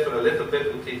 APTA differ a little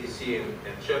bit with TTC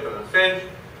and Shepherd and Finch.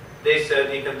 They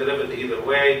said you can deliver it either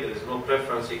way, there is no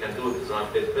preference, you can do a design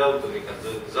bid build or you can do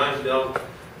a design build.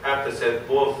 APTA said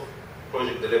both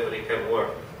project delivery can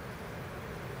work.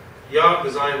 Yard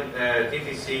design,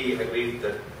 TTC agreed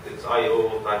that it's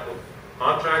IO type of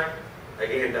contract.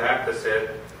 Again, the APTA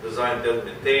said design, build,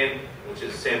 maintain, which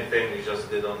is the same thing. We just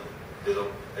didn't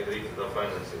agree to the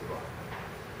financing part.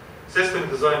 System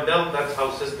design, build. That's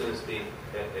how system is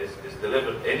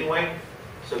delivered anyway.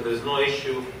 So there's no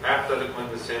issue. APTA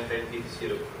recommend the same thing. TTC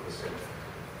recommend the same thing.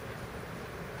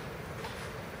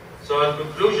 So in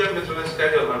conclusion, Metrolinx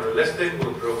schedule and relisting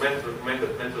would recommend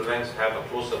that Metrolinx have a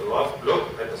closer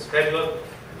look at the schedule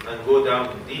and go down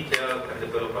in detail and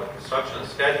develop a construction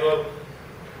schedule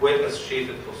with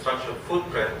associated construction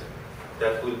footprint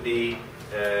that would be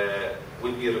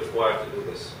required to do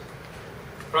this.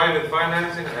 Private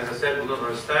financing, as I said, we don't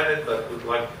understand it, but we'd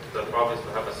like the province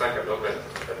to have a second look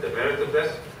at the merit of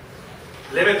this.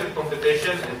 Limited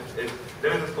competition,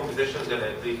 limited competition is going to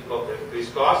increase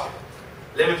cost.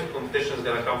 Limited competition is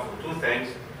going to come from two things: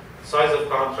 size of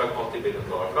contract,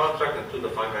 multi-billion-dollar contract, and 2, the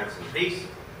financing piece.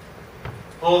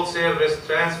 Wholesale risk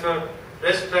transfer.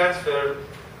 Risk transfer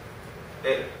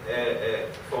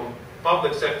from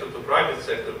public sector to private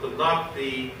sector could not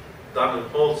be done in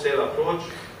wholesale approach.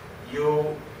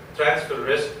 You transfer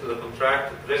risk to the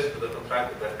contractor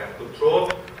that can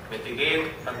control, mitigate,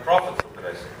 and profit from the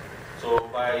risk. So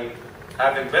by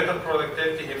having better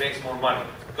productivity, he makes more money.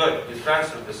 Good, you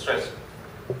transfer this risk.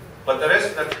 But the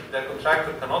risk that the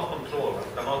contractor cannot control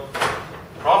and cannot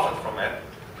profit from it,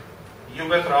 you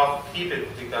better off keep it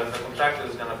because the contractor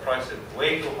is going to price it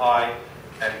way too high,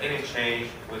 and any change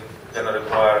is going to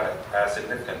require a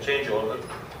significant change order,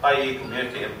 i.e.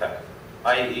 community impact,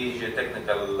 i.e.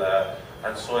 geotechnical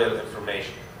and soil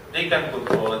information. They can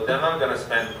control it. They're not going to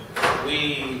spend.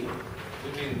 We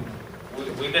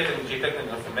get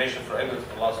geotechnical information for England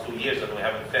for the last 2 years and we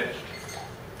haven't finished.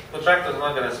 Contractors are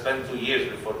not going to spend 2 years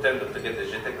before tender to get the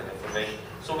geotechnical information.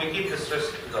 So we keep this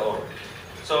risk to the owner.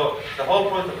 So the whole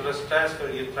point of the risk transfer,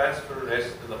 you transfer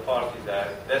risk to the party that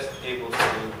is best able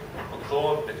to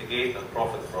control, mitigate, and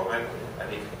profit from it.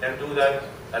 And if you can do that,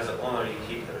 as an owner, you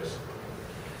keep the risk.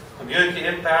 Community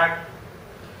impact,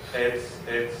 it's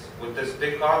with this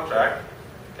big contract,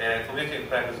 community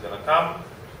impact is going to come,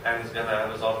 and it's going to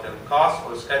result in cost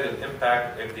or schedule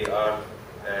impact if they are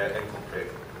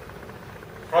incorporated.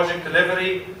 Project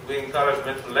delivery, we encourage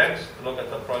Metrolinx to look at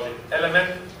the project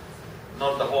element,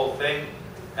 not the whole thing,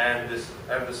 and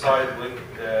decide with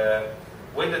the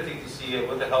TTC,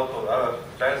 with the help of other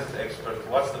transit experts,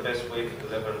 what's the best way to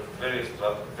deliver various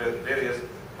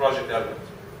project elements.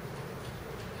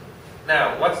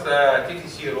 Now, what's the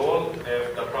TTC role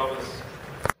if the province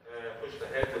pushed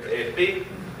ahead with AFP?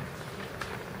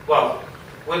 Well,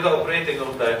 we're the operating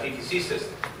of the TTC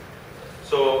system.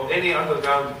 So any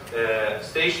underground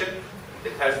station,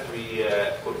 it has to be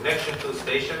a connection to the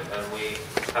station, and we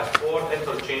have 4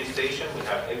 interchange stations. We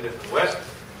have Eglinton West,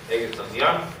 Eglinton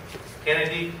Young,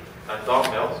 Kennedy, and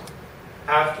Dog Mills.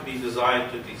 Have to be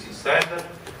designed to TTC standard,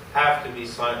 have to be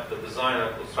signed, the design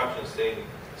and construction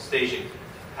station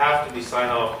have to be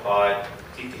signed off by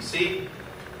TTC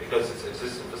because it's an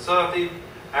existing facility,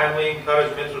 and we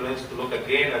encourage Metrolinx to look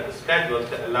again at the schedule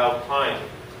to allow time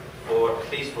for,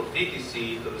 at least for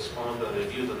TTC, to respond and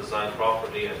review the design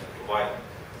properly and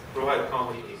provide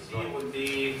comment. TTC would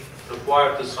be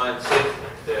required to sign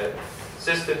the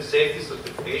system safety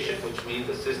certification, which means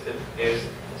the system is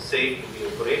safe to be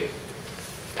operated.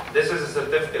 This is a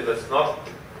certificate that's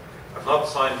not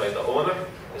signed by the owner,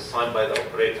 it's signed by the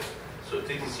operator. So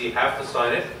TTC have to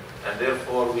sign it, and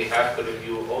therefore we have to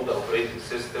review all the operating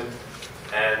system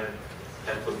and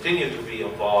continue to be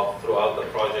involved throughout the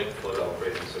project for the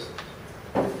operating system.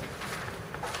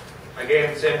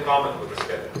 Again, same comment with the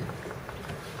schedule.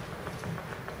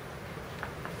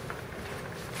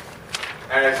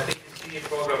 As TTC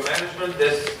program management,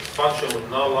 this function will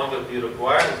no longer be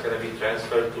required. It's going to be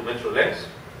transferred to Metrolinx.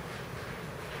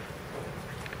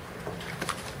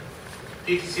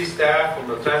 TTC staff from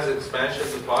the Transit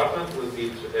Expansion Department will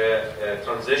be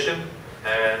transitioned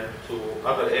and to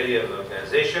other areas of the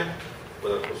organization,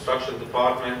 with the construction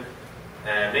department,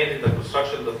 and mainly the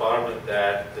construction department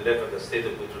that delivered the state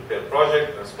of good repair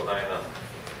project and Spadina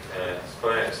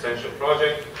extension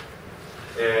project.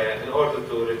 In order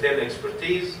to retain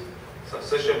expertise,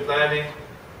 succession planning,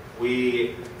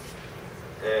 we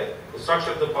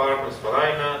construction department,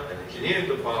 Spadina, and engineering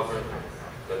department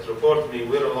that report to me,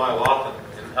 we rely a lot on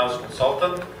in-house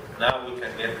consultant. Now we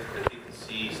can get the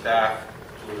TTC staff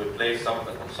to replace some of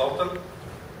the consultant.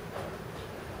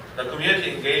 The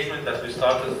community engagement that we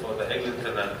started for the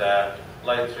Eglinton and the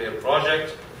Light Rail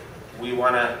project, we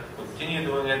want to continue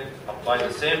doing it, apply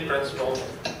the same principle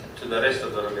to the rest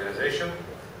of the organization.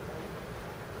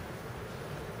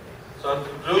 So in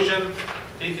conclusion,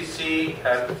 TTC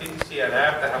and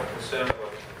AFTA have concern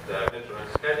about the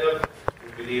Metrolinx schedule.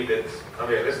 We believe it's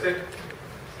unrealistic.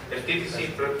 If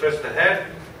TTC pressed ahead,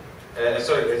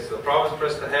 if the province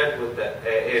pressed ahead with the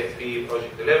AFP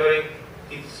project delivery,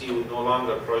 TTC would no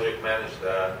longer project manage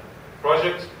the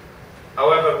project.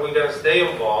 However, we're going to stay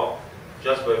involved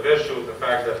just by virtue of the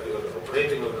fact that we are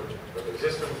operating with the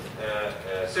existing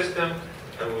system,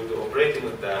 and we'll be operating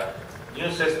with the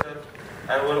new system,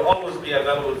 and we'll always be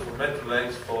available for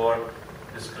Metrolinx for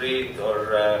discrete or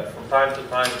from time to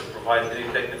time to provide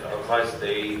any technical advice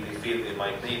they feel they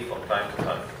might need from time to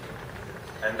time.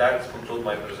 And that concludes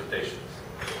my presentation.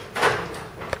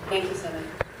 Thank you, Simon.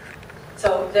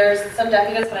 So there's some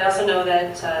deputies, but I also know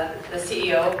that the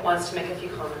CEO wants to make a few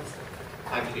comments.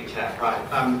 Thank you, Chair. Right.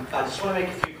 I just want to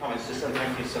make a few comments. Just and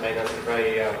thank you, Simon. That's a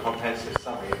very comprehensive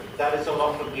summary. That is a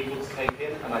lot for people to take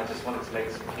in, and I just wanted to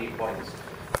make some key points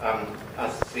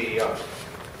as the CEO.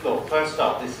 Look, first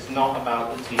up, this is not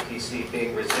about the TTC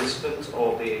being resistant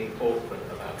or being awkward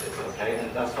about this, okay?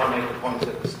 And that's why I made the point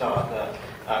at the start that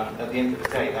at the end of the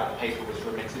day, that paper was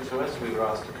remitted to us. We were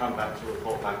asked to come back to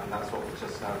report back, and that's what we've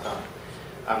just now done.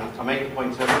 I made the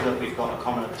point earlier that we've got a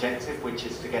common objective, which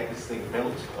is to get this thing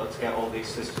built, or to get all these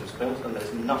systems built, and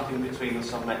there's nothing between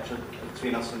us and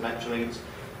Metrolinx,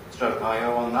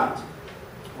 /IO on that.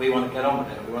 We want to get on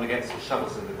with it, and we want to get some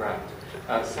shovels in the ground.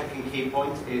 Second key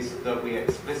point is that we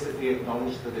explicitly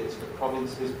acknowledge that it's the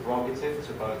province's prerogative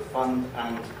to both fund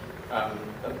and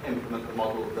implement the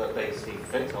model that they see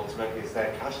fit. Ultimately, it's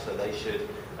their cash, so they should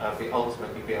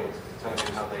ultimately be able to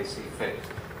determine how they see fit.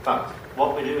 But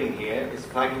what we're doing here is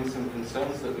flagging some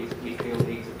concerns that we feel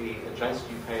need to be addressed.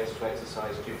 You pay us to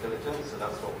exercise due diligence, so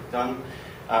that's what we've done.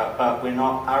 But we're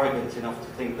not arrogant enough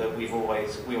to think that we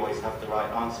always have the right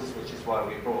answers, which is why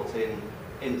we brought in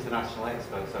international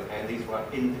experts, okay? And these were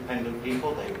independent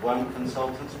people, they weren't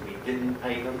consultants, we didn't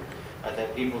pay them. They're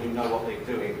people who know what they're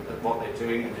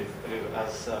doing, and who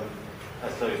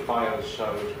as those bios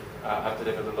showed, have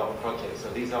delivered a lot of projects. So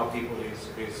these are people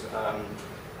whose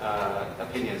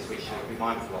opinions we should be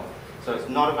mindful of. So it's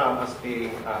not about us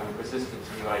being resistant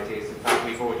to new ideas. In fact,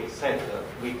 we've already said that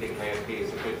we think AFP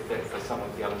is a good fit for some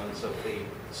of the elements of the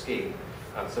scheme.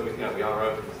 So we are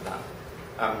open to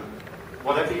that.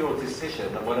 Whatever your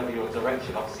decision and whatever your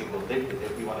direction, obviously we'll live with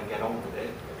it, we want to get on with it.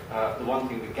 The one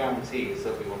thing we guarantee is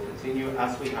that we will continue,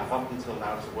 as we have up until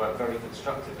now, to work very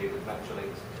constructively with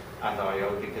Metrolinx and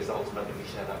IO, because ultimately we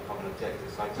share that common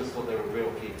objective. So I just thought they were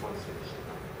real key points to issue.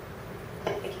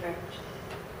 Thank you very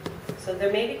much. So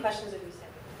there may be questions if you say.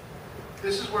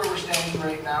 This is where we're standing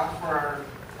right now for our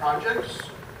projects.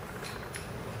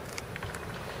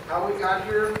 How we got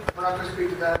here, we're not going to speak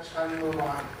to that, it's time to move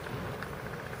on.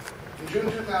 In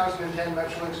June 2010,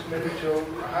 Metrolinx committed to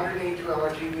 182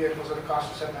 LRT vehicles at a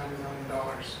cost of $700 million.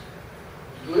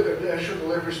 The initial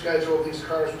delivery schedule of these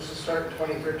cars was to start in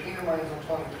 2013 and run until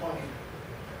 2020.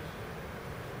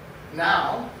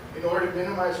 Now, in order to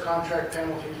minimize contract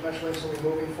penalties, Metrolinx will be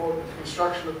moving forward with the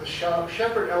construction of the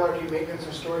Shepherd LRT Maintenance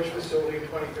and Storage Facility in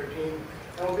 2013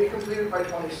 and will be completed by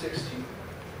 2016.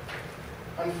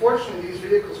 Unfortunately, these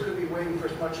vehicles could be waiting for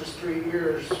as much as 3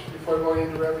 years before going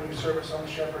into revenue service on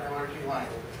the Shepherd LRT line.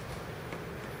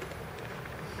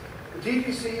 The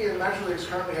TTC and Metrolinx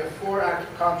currently have 4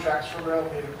 active contracts for rail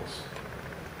vehicles.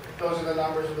 Those are the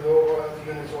numbers of the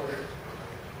units ordered.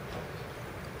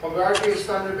 Bombardier's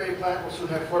Thunder Bay plant will soon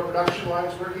have 4 production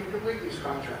lines working to complete these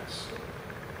contracts.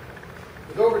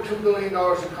 With over $2 billion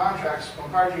in contracts,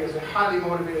 Bombardier is a highly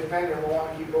motivated vendor and will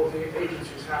want to keep both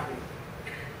agencies happy.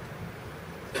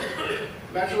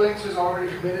 Metrolinx has already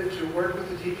committed to work with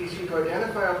the TTC to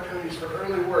identify opportunities for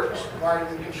early works,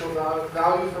 provided we can show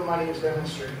value for money is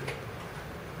demonstrated.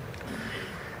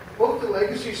 Both the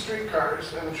legacy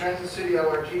streetcars and the Transit City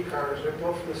LRT cars are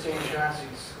built from the same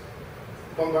chassis.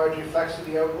 Bombardier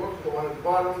Flexity Outlook, the one at the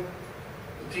bottom.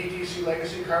 The TTC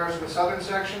legacy cars in the southern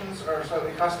sections are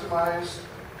slightly customized.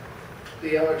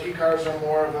 The LRT cars are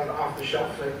more of an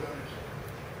off-the-shelf segment.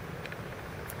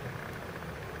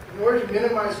 In order to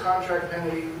minimize contract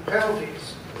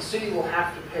penalties, the city will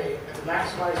have to pay, and to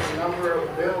maximize the number of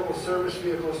available service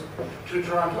vehicles to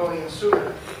Torontonians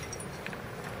sooner.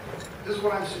 This is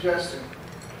what I'm suggesting.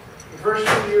 The first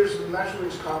 2 years of the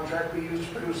Metrolinx contract we used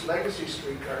to produce legacy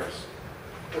streetcars.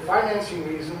 For financing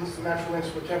reasons, the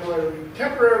Metrolinx would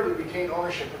temporarily retain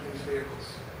ownership of these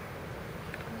vehicles.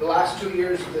 The last 2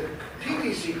 years of the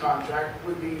TTC contract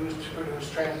would be used to produce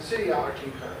Transit City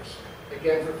LRT cars.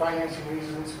 Again, for financing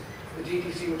reasons, the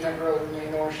TTC would temporarily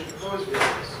remain ownership of those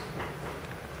vehicles.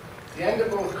 At the end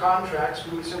of both contracts,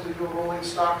 we would simply do a rolling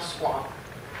stock swap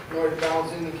in order to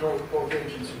balance inventory with both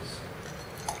agencies.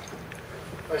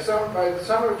 By the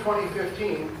summer of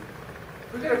 2015,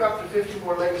 we could have up to 50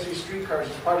 more legacy streetcars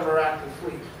as part of our active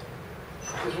fleet.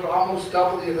 This would almost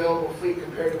double the available fleet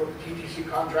compared to what the TTC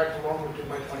contract alone would do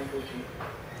by 2015.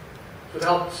 It would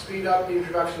help speed up the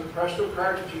introduction of the Presto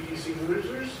car to TTC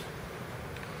users.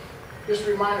 Just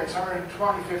a reminder, summer of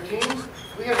 2015,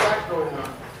 we have that going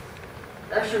on.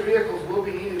 Extra vehicles will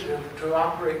be needed to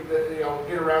operate,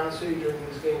 get around the city during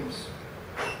these games.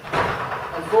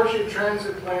 Unfortunately, the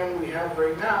transit plan we have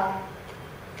right now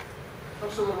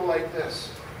looks a little like this.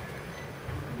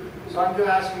 So I'm just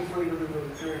asking for you to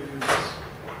review this.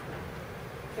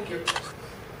 Thank you.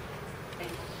 Thank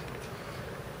you.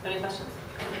 Any questions?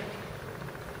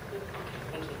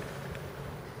 Thank you.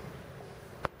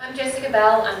 I'm Jessica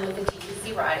Bell. I'm with the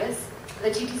TTC Riders. The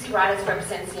TTC Riders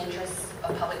represents the interests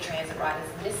of public transit riders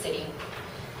in this city.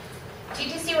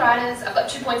 TTC Riders, I've got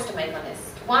 2 points to make on this.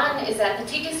 One is that the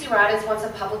TTC Riders wants a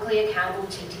publicly accountable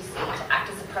TTC to act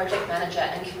as a project manager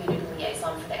and community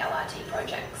liaison for the LRT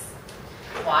projects.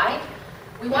 Why?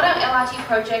 We want our LRT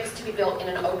projects to be built in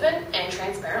an open and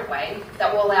transparent way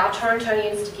that will allow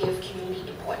Torontonians to give community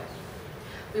input.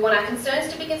 We want our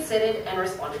concerns to be considered and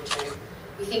responded to.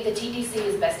 We think the TTC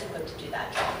is best equipped to do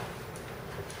that job.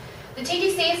 The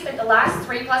TTC has spent the last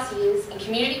 3+ years in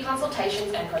community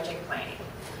consultations and project planning,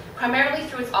 primarily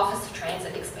through its Office of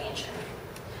Transit expansion.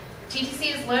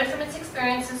 TTC has learned from its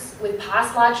experiences with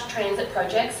past large transit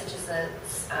projects, such as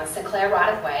the St. Clair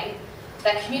right-of-way,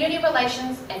 that community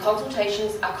relations and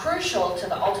consultations are crucial to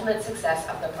the ultimate success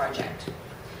of the project.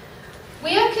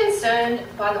 We are concerned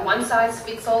by the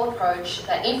one-size-fits-all approach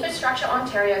that Infrastructure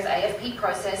Ontario's AFP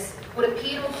process would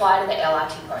appear to apply to the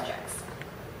LRT projects.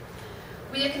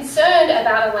 We are concerned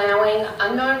about allowing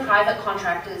unknown private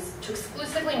contractors to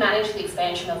exclusively manage the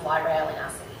expansion of light rail in our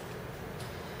city.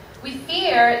 We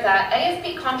fear that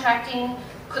AFP contracting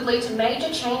could lead to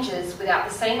major changes without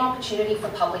the same opportunity for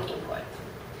public input.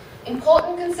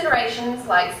 Important considerations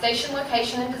like station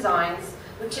location and designs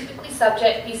would typically be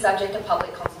subject to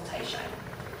public consultation,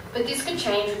 but this could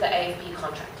change with the AFP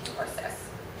contracting process.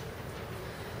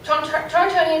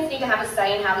 Torontonians need to have a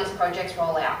say in how these projects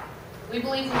roll out. We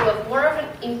believe we will have more of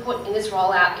an input in this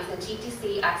rollout if the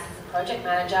TTC acts as a project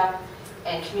manager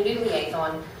and community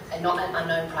liaison and not an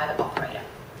unknown private operator.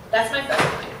 That's my first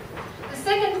point. The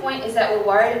second point is that we're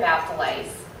worried about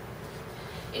delays.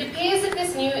 It appears that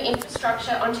this new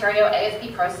Infrastructure Ontario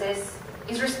AFP process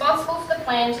is responsible for the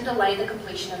plan to delay the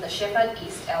completion of the Shepherd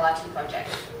East LRT project.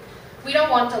 We don't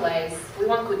want delays, we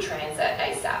want good transit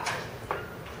ASAP.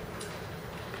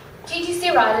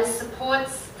 TTC Riders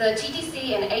supports the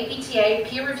TTC and APTA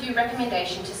peer review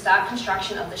recommendation to start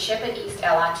construction of the Shepherd East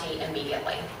LRT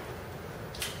immediately.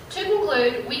 To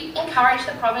conclude, we encourage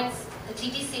the province, the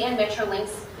TTC and Metrolinx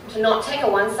to not take a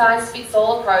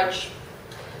one-size-fits-all approach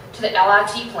to the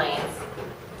LRT plans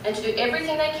and to do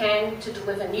everything they can to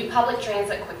deliver new public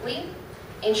transit quickly,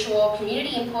 ensure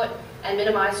community input and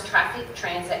minimise traffic,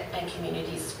 transit and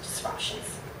community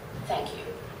disruptions. Thank you.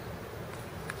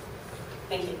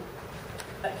 Thank you.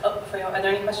 Are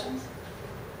there any questions?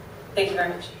 Thank you very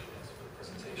much. Thanks for the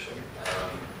presentation.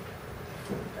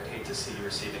 I'd hate to see you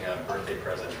receiving a birthday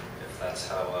present if that's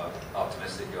how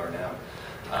optimistic you are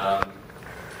now.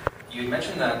 You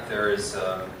mentioned that there is,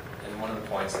 in one of the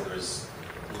points, that there's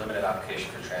limited application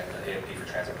for AFP for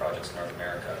transit projects in North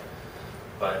America.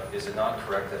 But is it not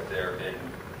correct that there have been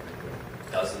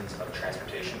dozens of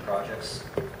transportation projects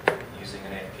using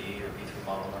an AFP or B3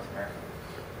 model in North America?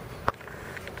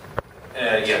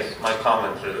 Yes, my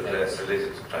comment related to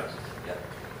transit. Yeah.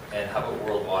 And how about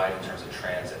worldwide in terms of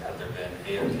transit? Have there been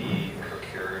AFP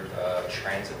procured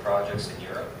transit projects in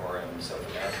Europe or in South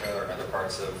America or in other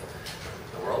parts of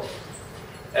the world?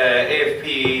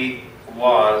 AFP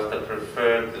was the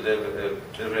preferred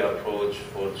delivery approach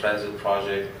for transit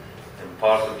projects in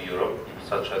parts of Europe,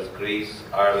 such as Greece,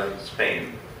 Ireland,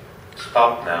 Spain.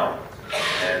 Stopped now,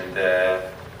 and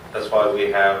that's why we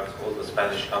have all the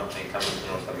Spanish company coming to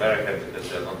North America, because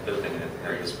they're not building it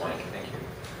at this point. Thank you.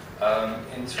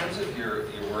 In terms of your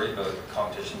worry about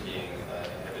competition being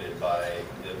inhibited by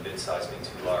the bid size being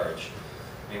too large,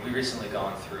 I mean, we recently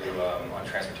gone through on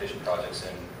transportation projects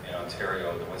in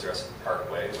Ontario, the Windsor-Essex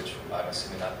Parkway, which I'm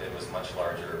assuming that bid was much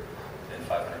larger than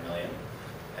 500 million.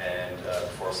 And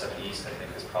 407 East, I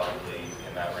think, is probably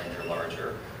in that range or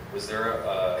larger. Was there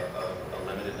a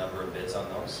limited number of bids on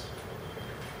those?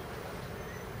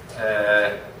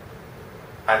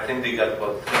 I think they got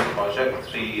about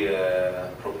three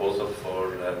proposals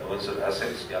for the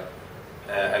Windsor-Essex. Yeah.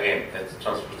 Again, it's a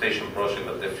transportation project,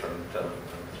 but different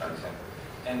transit.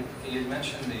 And you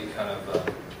mentioned the kind of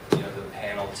the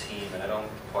panel team, and I don't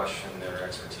question their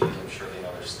expertise. I'm sure they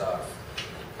know their stuff.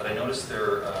 But I noticed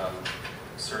they're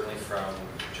certainly from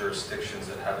jurisdictions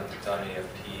that haven't done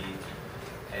AFP,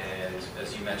 and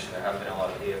as you mentioned, there haven't been a lot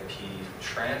of AFP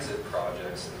transit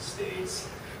projects in the States.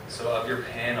 So of your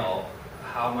panel,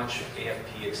 how much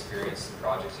AFP experience and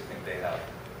projects do you think they have?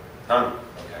 None.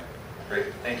 Okay,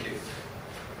 great, thank you.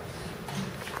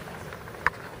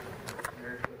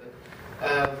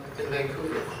 In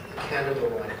Vancouver, Canada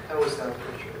line, how was that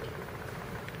procured?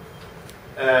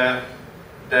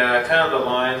 The Canada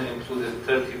line included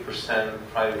 30%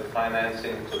 private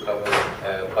financing to cover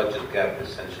budget gap,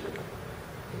 essentially.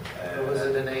 Was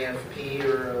it an AFP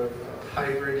or a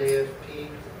hybrid AFP?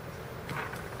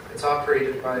 It's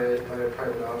operated by a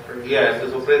private operator. Yes,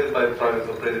 it's operated by a private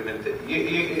operator.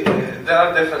 There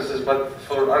are differences, but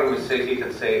for argument's sake, you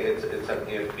can say it's an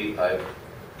AFP type.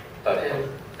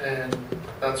 And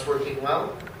that's working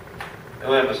well?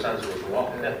 We understand it's working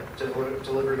well. Yeah.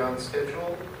 Delivered on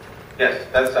schedule? Yes,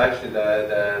 that's actually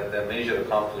the major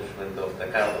accomplishment of the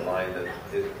Canada line, that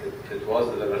it was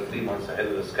delivered 3 months ahead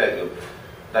of the schedule.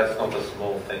 That's not a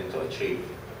small thing to achieve.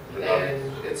 And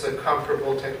it's a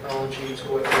comparable technology to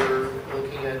what we're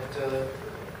looking at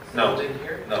building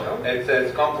here? No,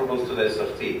 it's comparable to the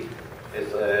SRT.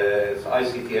 It's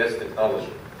ICTS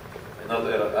technology, not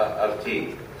RT.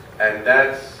 And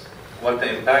that's what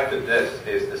the impact of this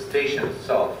is. The station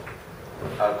itself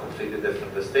are completely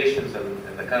different. The stations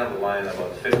in the Canada line are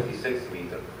about 50, 60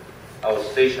 meters. Our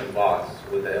station box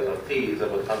with the LRT is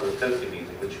about 130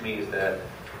 meters, which means that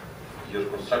your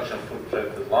construction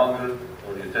footprint is longer,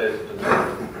 or utility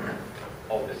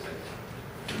all these things.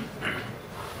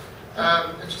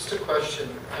 Just a question.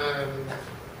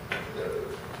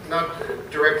 not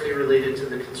directly related to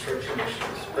the construction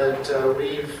issues, but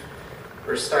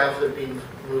our staff have been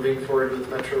moving forward with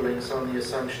Metrolinx on the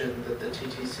assumption that the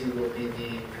TTC will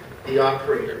be the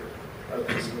operator of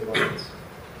these new lines.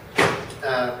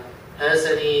 Has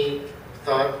any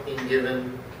thought been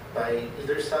given by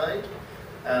either side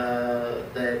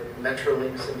that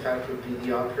Metrolinx in fact would be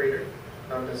the operator,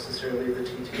 not necessarily the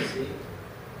TTC?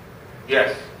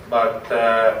 Yes, but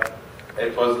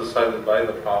it was decided by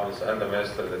the province and the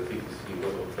minister that TTC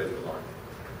will operate the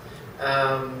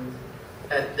line.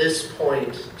 At this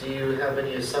point, do you have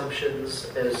any assumptions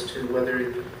as to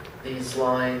whether these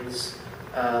lines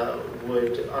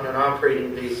would, on an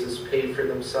operating basis, pay for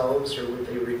themselves, or would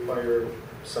they require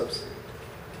subsidy?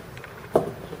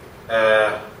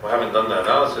 We haven't done the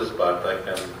analysis, but I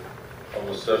can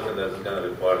almost certain that it's going to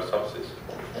require subsidies.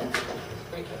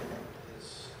 Thank you.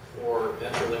 For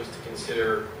Metrolinx to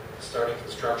consider starting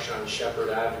construction on Shepherd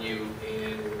Avenue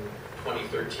in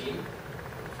 2013.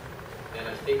 And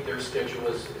I think their schedule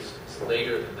is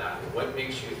later than that. What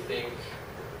makes you think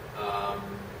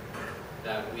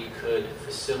that we could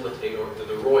facilitate, or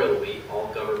the royal we,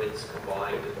 all governments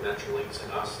combined, with Metrolinx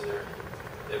and us and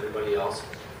everybody else,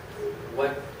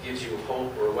 what gives you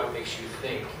hope, or what makes you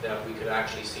think that we could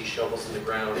actually see shovels in the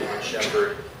ground on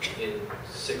Shepherd in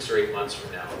 6 or 8 months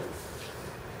from now?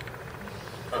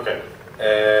 Okay.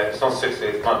 It's not 6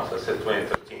 to 8 months. I said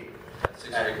 2013.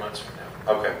 6 or 8 months from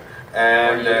now. Okay.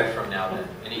 And from now then?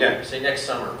 Yeah. Say next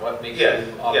summer. What makes you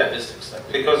optimistic?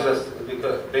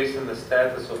 Because based on the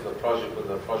status of the project, when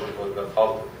the project got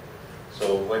halted.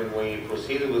 So when we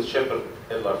proceeded with Shepherd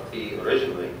LRT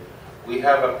originally, we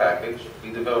have a package.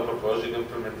 We developed a project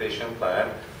implementation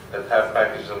plan that had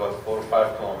packages about 4 or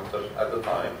 5 kilometers at the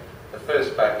time. The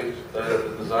first package,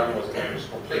 the design was almost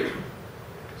complete.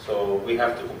 So we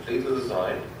have to complete the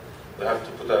design. We have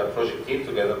to put a project team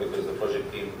together because the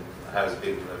project team has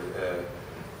been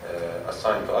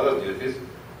assigned to other duties.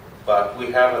 But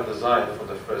we have a design for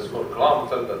the first 4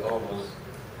 kilometers that almost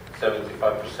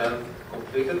 75%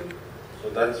 completed. So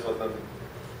that's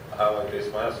how I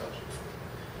base my assumption.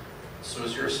 So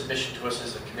is your submission to us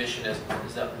as a commission is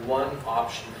that one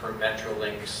option for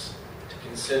Metrolinx to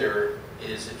consider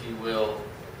is, if you will,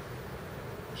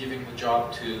 giving the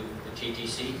job to the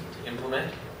TTC to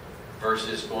implement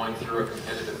versus going through a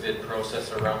competitive bid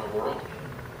process around the world?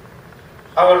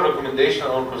 Our recommendation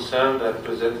or concern that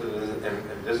presented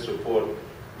in this report,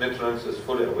 Metrolinx is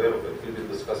fully aware of it. We've been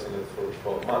discussing it for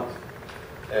 12 months.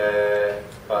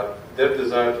 But their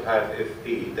desire to have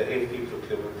FP, the FP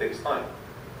procurement takes time.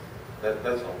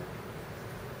 That's all.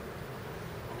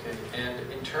 Okay, and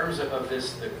in terms of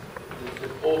this, the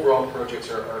overall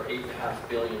projects are $8.5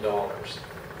 billion.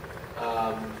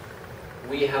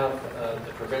 We have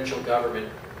the provincial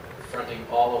government fronting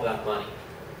all of that money.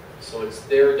 So it's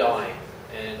their dime.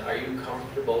 And are you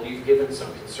comfortable? You've given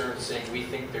some concern saying we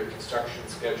think their construction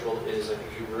schedule is, I think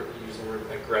you used the word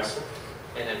aggressive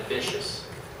and ambitious.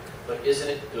 But isn't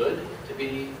it good to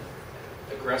be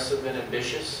aggressive and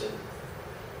ambitious and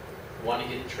want to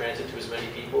get transit to as many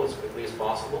people as quickly as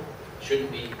possible? Shouldn't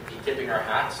we be tipping our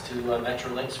hats to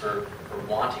Metrolinx for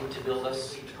wanting to build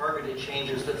us? Targeted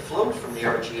changes that flowed from the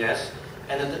RGS,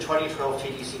 and that the 2012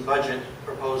 TTC budget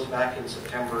proposed back in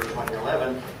September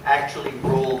 2011 actually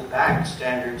rolled back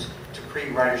standards to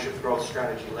pre-ridership growth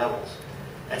strategy levels.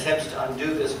 Attempts to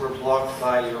undo this were blocked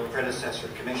by your predecessor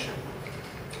commission.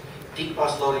 Peak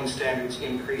bus loading standards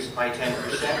increased by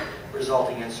 10%,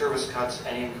 resulting in service cuts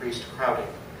and increased crowding.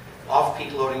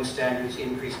 Off-peak loading standards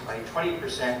increased by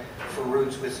 20% for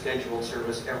routes with scheduled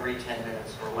service every 10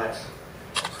 minutes or less.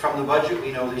 From the budget,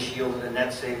 we know this yielded a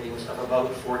net savings of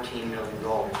about $14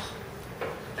 million.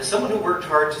 As someone who worked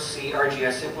hard to see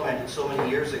RGS implemented so many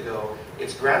years ago,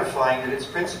 it's gratifying that its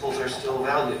principles are still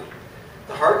valued.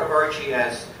 The heart of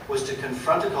RGS was to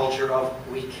confront a culture of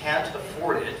 "we can't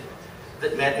afford it"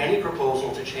 that met any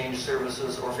proposal to change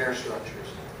services or fare structures.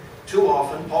 Too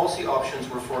often, policy options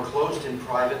were foreclosed in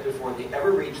private before they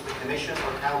ever reached the Commission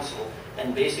or Council,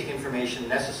 and basic information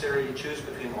necessary to choose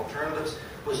between alternatives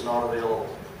was not available.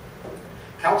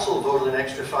 Council voted an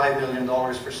extra $5 million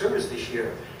for service this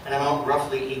year, an amount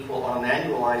roughly equal on an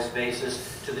annualized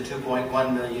basis to the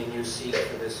 $2.1 million you seek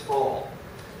for this fall.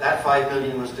 That $5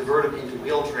 million was diverted into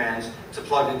Wheel-Trans to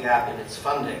plug a gap in its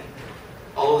funding.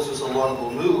 Although this was a laudable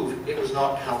move, it was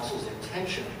not Council's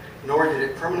intention, nor did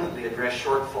it permanently address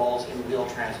shortfalls in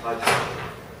Wheel-Trans budget.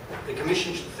 The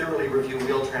Commission should thoroughly review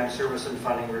Wheel-Trans service and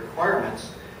funding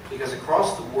requirements, because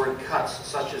across-the-board cuts,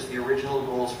 such as the original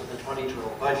goals for the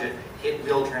 2012 budget, hit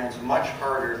Wheel-Trans much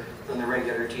harder than the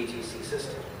regular TTC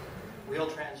system.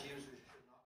 Wheel-Trans